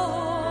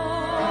soul.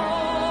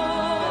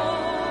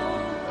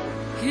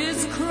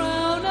 His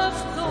crown of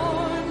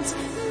thorns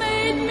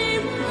made me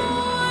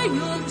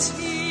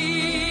royalty.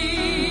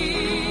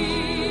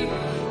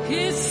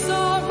 His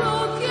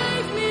sorrow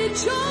gave me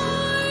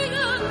joy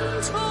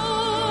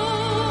untold.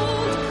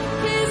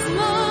 His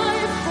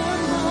life for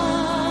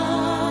mine,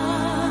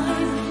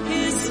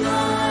 his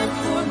life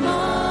for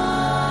mine.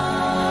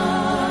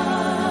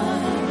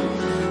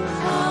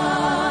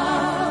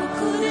 How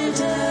could it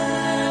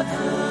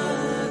ever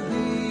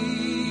be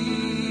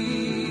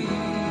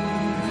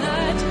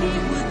that he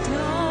would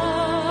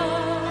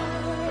die,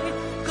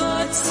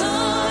 God's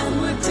Son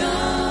would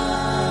die,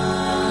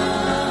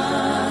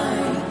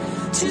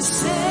 to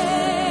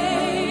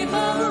save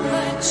a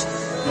wretch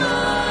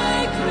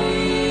like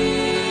me?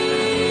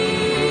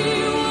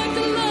 What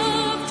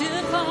love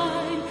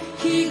divine,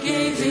 he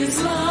gave his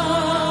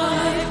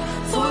life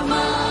for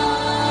mine.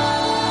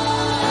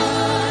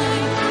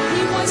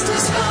 He was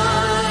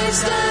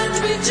despised and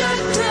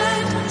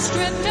rejected,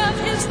 stripped of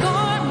his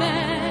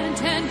garment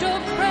and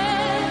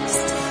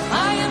oppressed.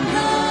 I am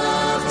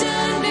loved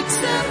and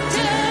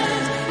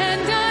accepted,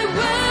 and I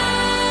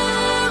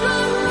wear a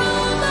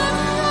robe of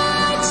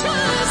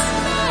righteousness.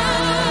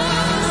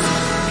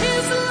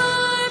 His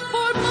life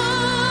for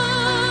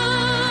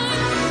mine,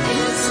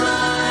 his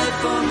life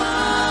for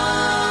mine.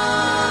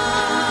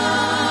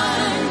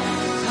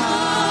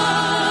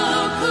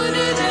 How could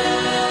it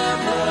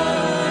ever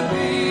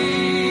be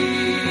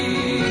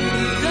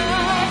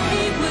that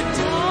he would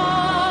die,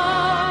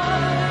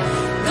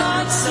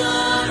 God's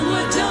Son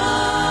would die,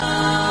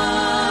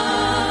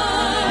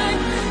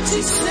 to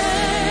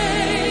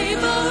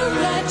save a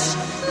wretch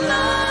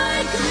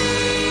like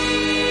me,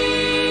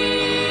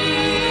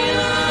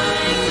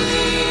 like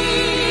me?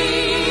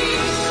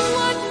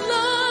 What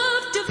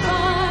love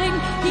divine,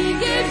 he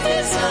gave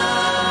his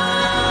life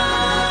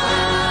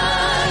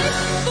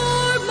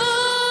for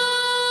mine.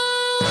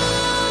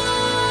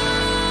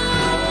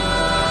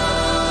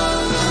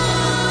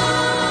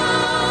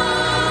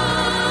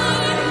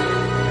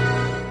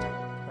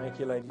 Thank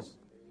you, ladies.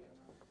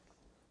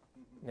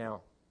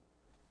 Now,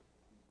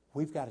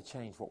 we've got to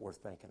change what we're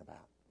thinking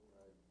about.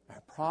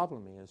 Our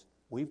problem is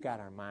we've got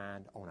our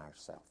mind on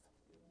ourselves.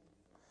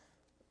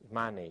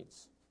 My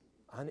needs.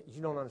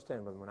 You don't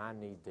understand, but when I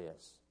need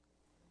this.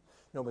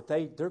 No, but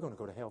they're going to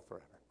go to hell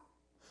forever.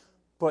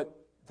 But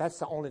that's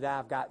the only day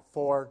I've got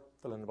for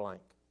fill in the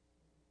blank.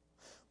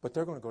 But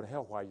they're going to go to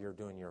hell while you're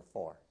doing your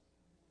for.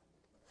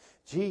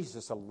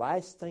 Jesus, the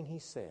last thing he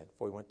said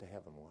before he went to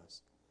heaven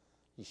was,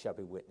 "You shall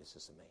be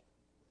witnesses of me."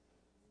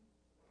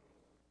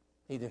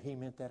 Either he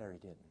meant that or he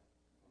didn't.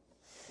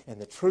 And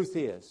the truth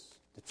is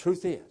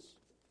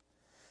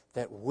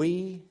that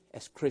we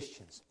as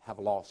Christians have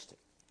lost it.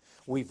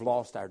 we've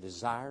lost our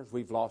desires.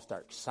 We've lost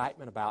our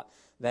excitement about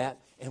that,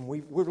 and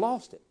we've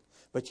lost it.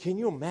 But can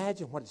you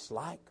imagine what it's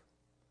like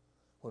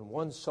when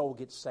one soul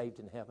gets saved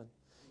in heaven?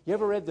 You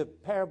ever read the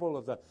parable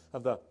of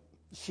the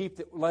sheep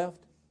that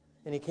left,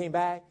 and he came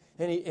back,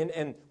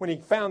 and when he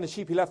found the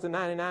sheep, he left the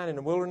 99 in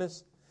the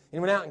wilderness, and he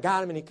went out and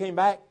got him, and he came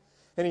back,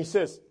 and he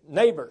says,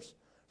 "Neighbors,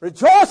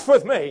 rejoice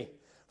with me,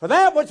 for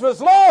that which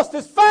was lost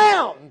is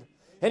found."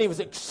 And he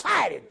was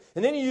excited.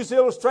 And then he used the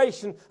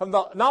illustration of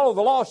not only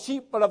the lost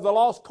sheep, but of the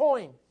lost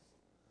coin.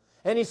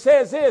 And he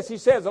says this, he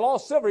says, the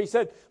lost silver. He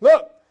said,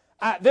 look,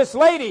 this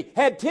lady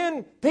had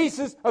 10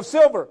 pieces of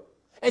silver,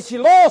 and she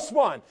lost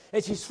one.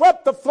 And she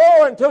swept the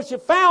floor until she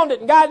found it,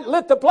 and God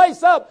lit the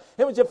place up.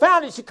 And when she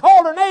found it, she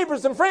called her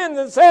neighbors and friends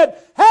and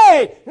said,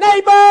 "Hey,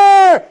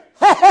 neighbor!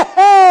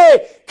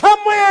 Hey, come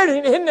where?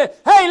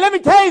 Hey, let me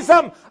tell you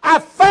something. I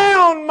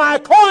found my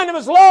coin that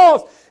was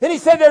lost." And he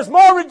said, "There's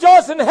more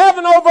rejoicing in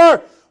heaven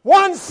over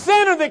one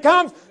sinner that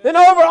comes than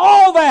over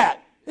all that."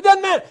 It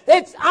doesn't matter.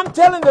 I'm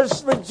telling you,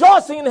 there's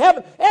rejoicing in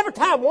heaven every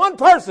time one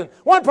person,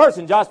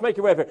 Josh, make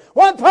your way up here.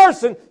 One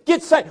person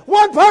gets saved.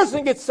 One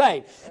person gets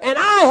saved. And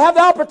I have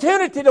the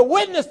opportunity to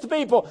witness to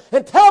people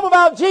and tell them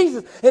about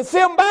Jesus and see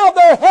them bow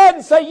their head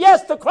and say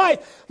yes to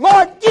Christ.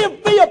 Lord,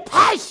 give me a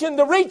passion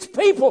to reach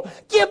people.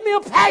 Give me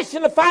a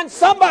passion to find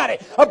somebody,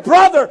 a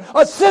brother,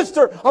 a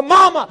sister, a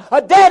mama,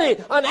 a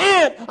daddy, an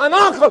aunt, an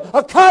uncle,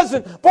 a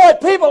cousin. Boy,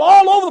 people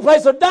all over the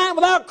place are dying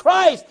without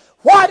Christ.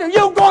 What are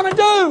you going to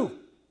do?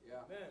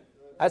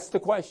 That's the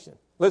question.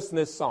 Listen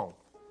to this song.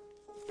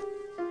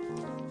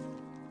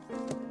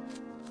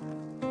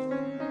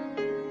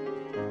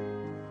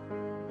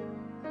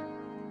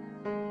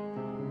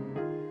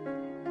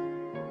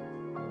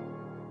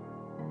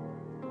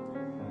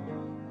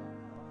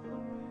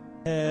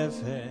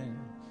 Heaven,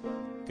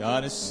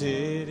 God is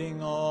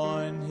sitting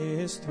on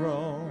His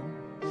throne,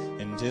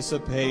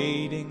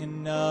 anticipating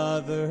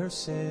another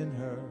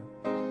sinner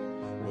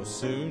will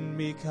soon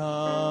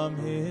become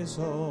His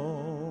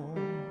own.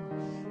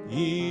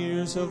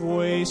 Years of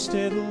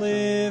wasted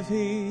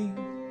living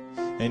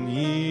and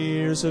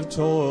years of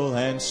toil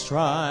and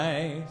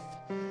strife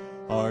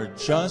are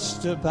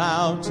just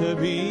about to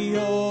be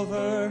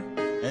over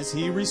as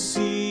He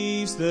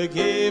receives the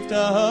gift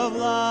of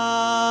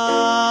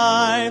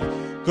life.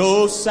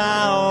 Go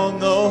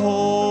sound the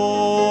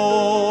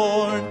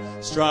horn,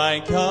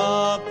 strike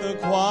up the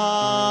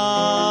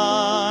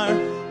choir.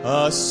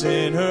 A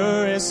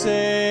sinner is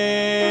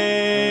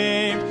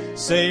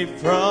saved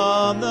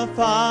from the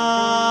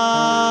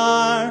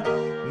fire,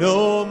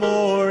 no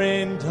more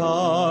in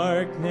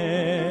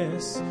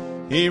darkness.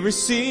 He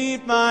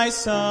received my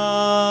Son,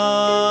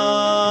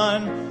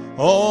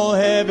 all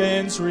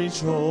heaven's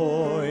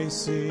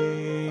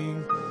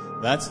rejoicing.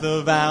 That's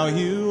the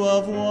value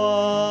of one.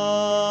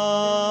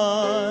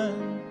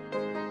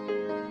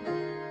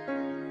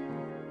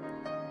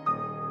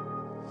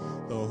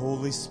 The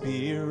Holy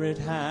Spirit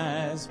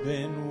has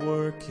been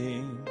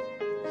working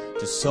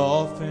to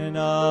soften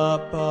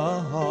up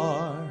a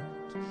heart.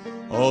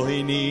 All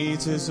He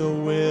needs is a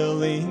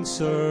willing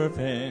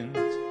servant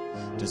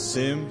to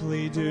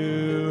simply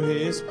do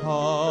his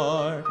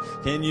part.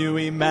 Can you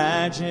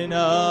imagine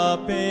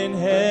up in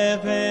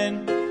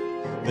heaven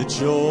the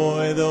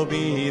joy there'll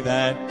be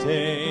that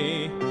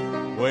day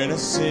when a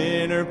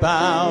sinner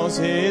bows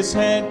his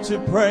head to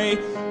pray?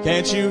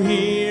 Can't you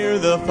hear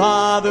the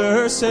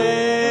Father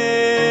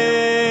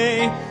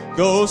say,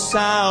 go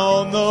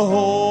sound the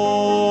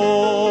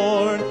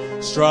horn,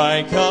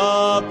 strike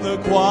up the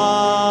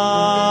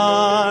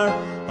choir.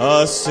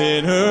 A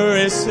sinner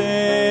is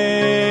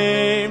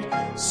saved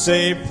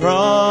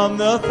from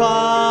the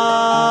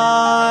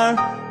fire,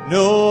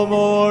 no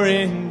more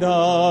in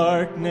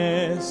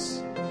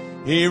darkness.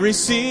 He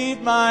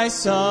received my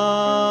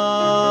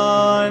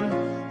Son,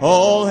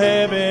 all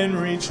heaven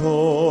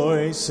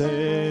rejoices.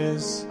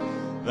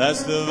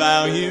 That's the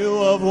value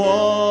of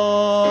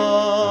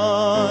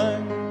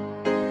one.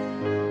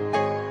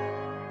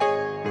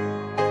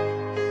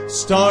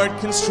 Start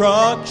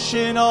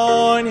construction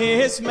on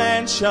His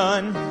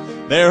mansion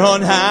there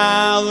on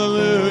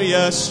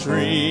Hallelujah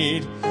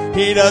Street.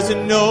 He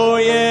doesn't know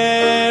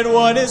yet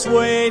what is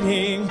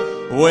waiting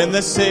when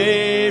the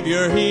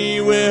Savior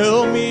He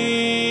will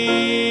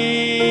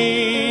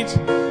meet.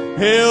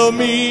 He'll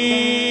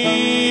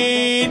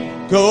meet.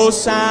 Go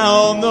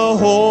sound the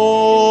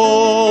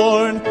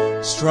horn,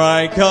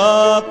 strike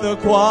up the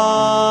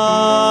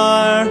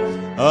choir.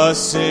 A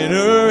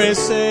sinner is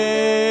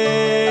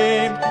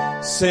saved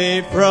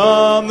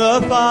from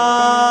the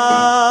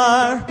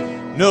fire,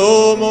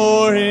 no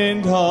more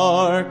in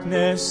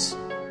darkness.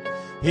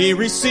 He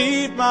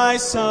received my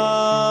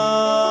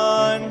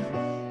Son,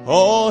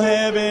 all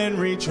heaven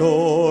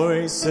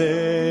rejoices.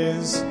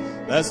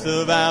 That's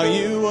the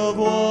value of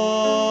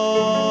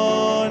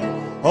one,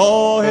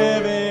 all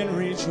heaven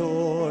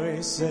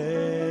rejoices.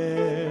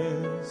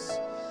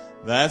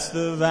 That's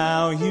the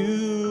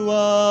value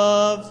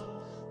of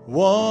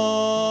one.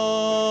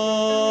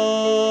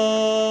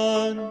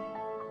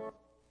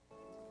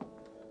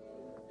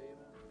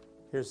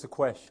 Here's the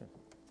question.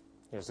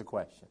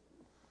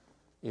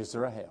 Is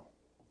there a hell?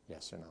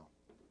 Yes or no?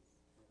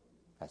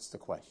 That's the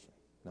question.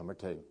 Number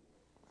 2,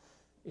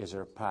 is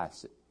there a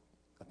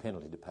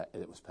penalty to pay,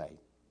 that was paid?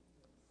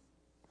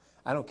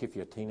 I don't care if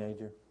you're a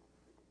teenager, you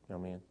know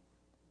what I mean? I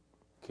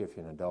don't care if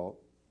you're an adult,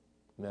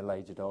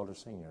 middle-aged adult, or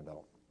senior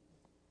adult.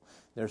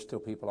 There's still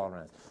people all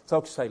around.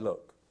 Folks say,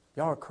 look,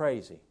 y'all are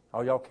crazy.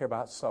 All y'all care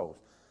about souls.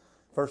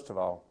 First of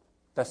all,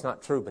 that's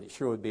not true, but it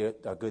sure would be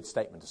a good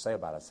statement to say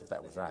about us if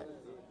that was right.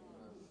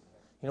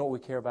 You know what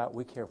we care about?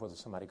 We care whether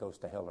somebody goes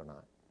to hell or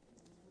not.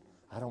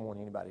 I don't want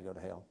anybody to go to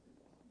hell.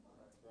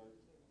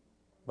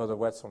 Brother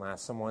Wetzel and I,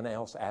 someone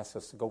else asked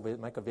us to go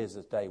make a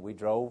visit today. We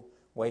drove,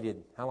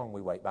 waited, how long did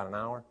we wait? About an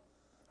hour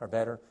or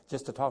better,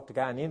 just to talk to a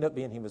guy, and it ended up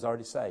being he was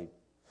already saved.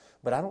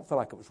 But I don't feel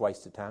like it was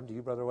wasted time. Do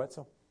you, Brother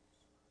Wetzel?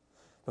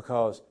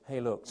 Because, hey,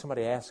 look,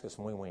 somebody asked us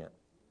and we went.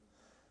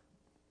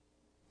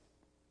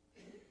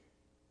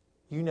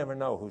 You never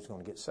know who's going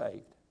to get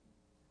saved.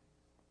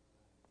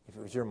 If it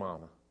was your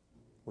mama,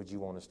 would you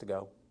want us to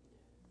go?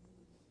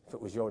 If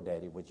it was your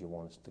daddy, would you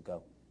want us to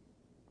go?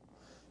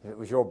 If it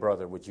was your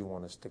brother, would you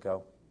want us to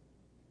go?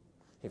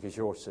 If it's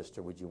your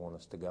sister, would you want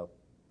us to go?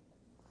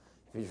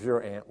 If it's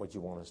your aunt, would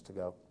you want us to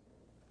go?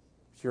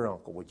 If it's your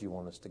uncle, would you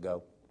want us to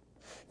go?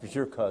 If it's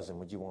your cousin,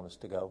 would you want us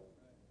to go?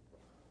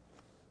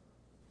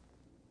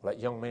 Well,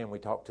 that young man we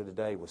talked to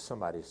today was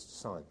somebody's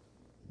son.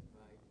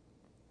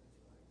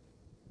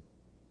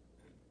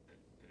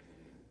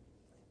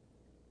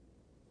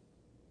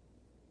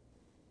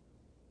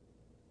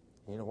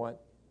 You know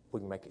what? We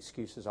can make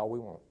excuses all we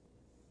want.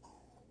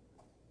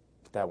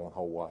 But that won't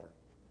hold water.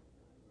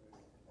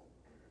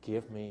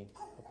 Give me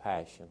a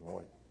passion,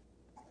 Lord.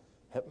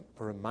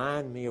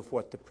 Remind me of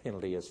what the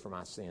penalty is for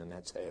my sin.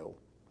 That's hell.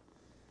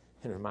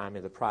 And remind me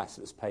of the price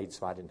that was paid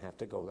so I didn't have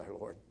to go there,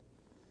 Lord.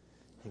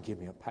 And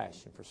give me a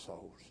passion for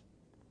souls.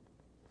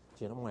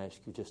 Jen, I'm going to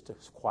ask you just to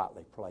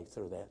quietly play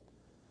through that.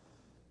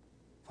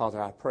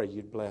 Father, I pray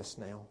you'd bless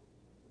now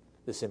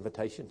this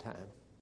invitation time.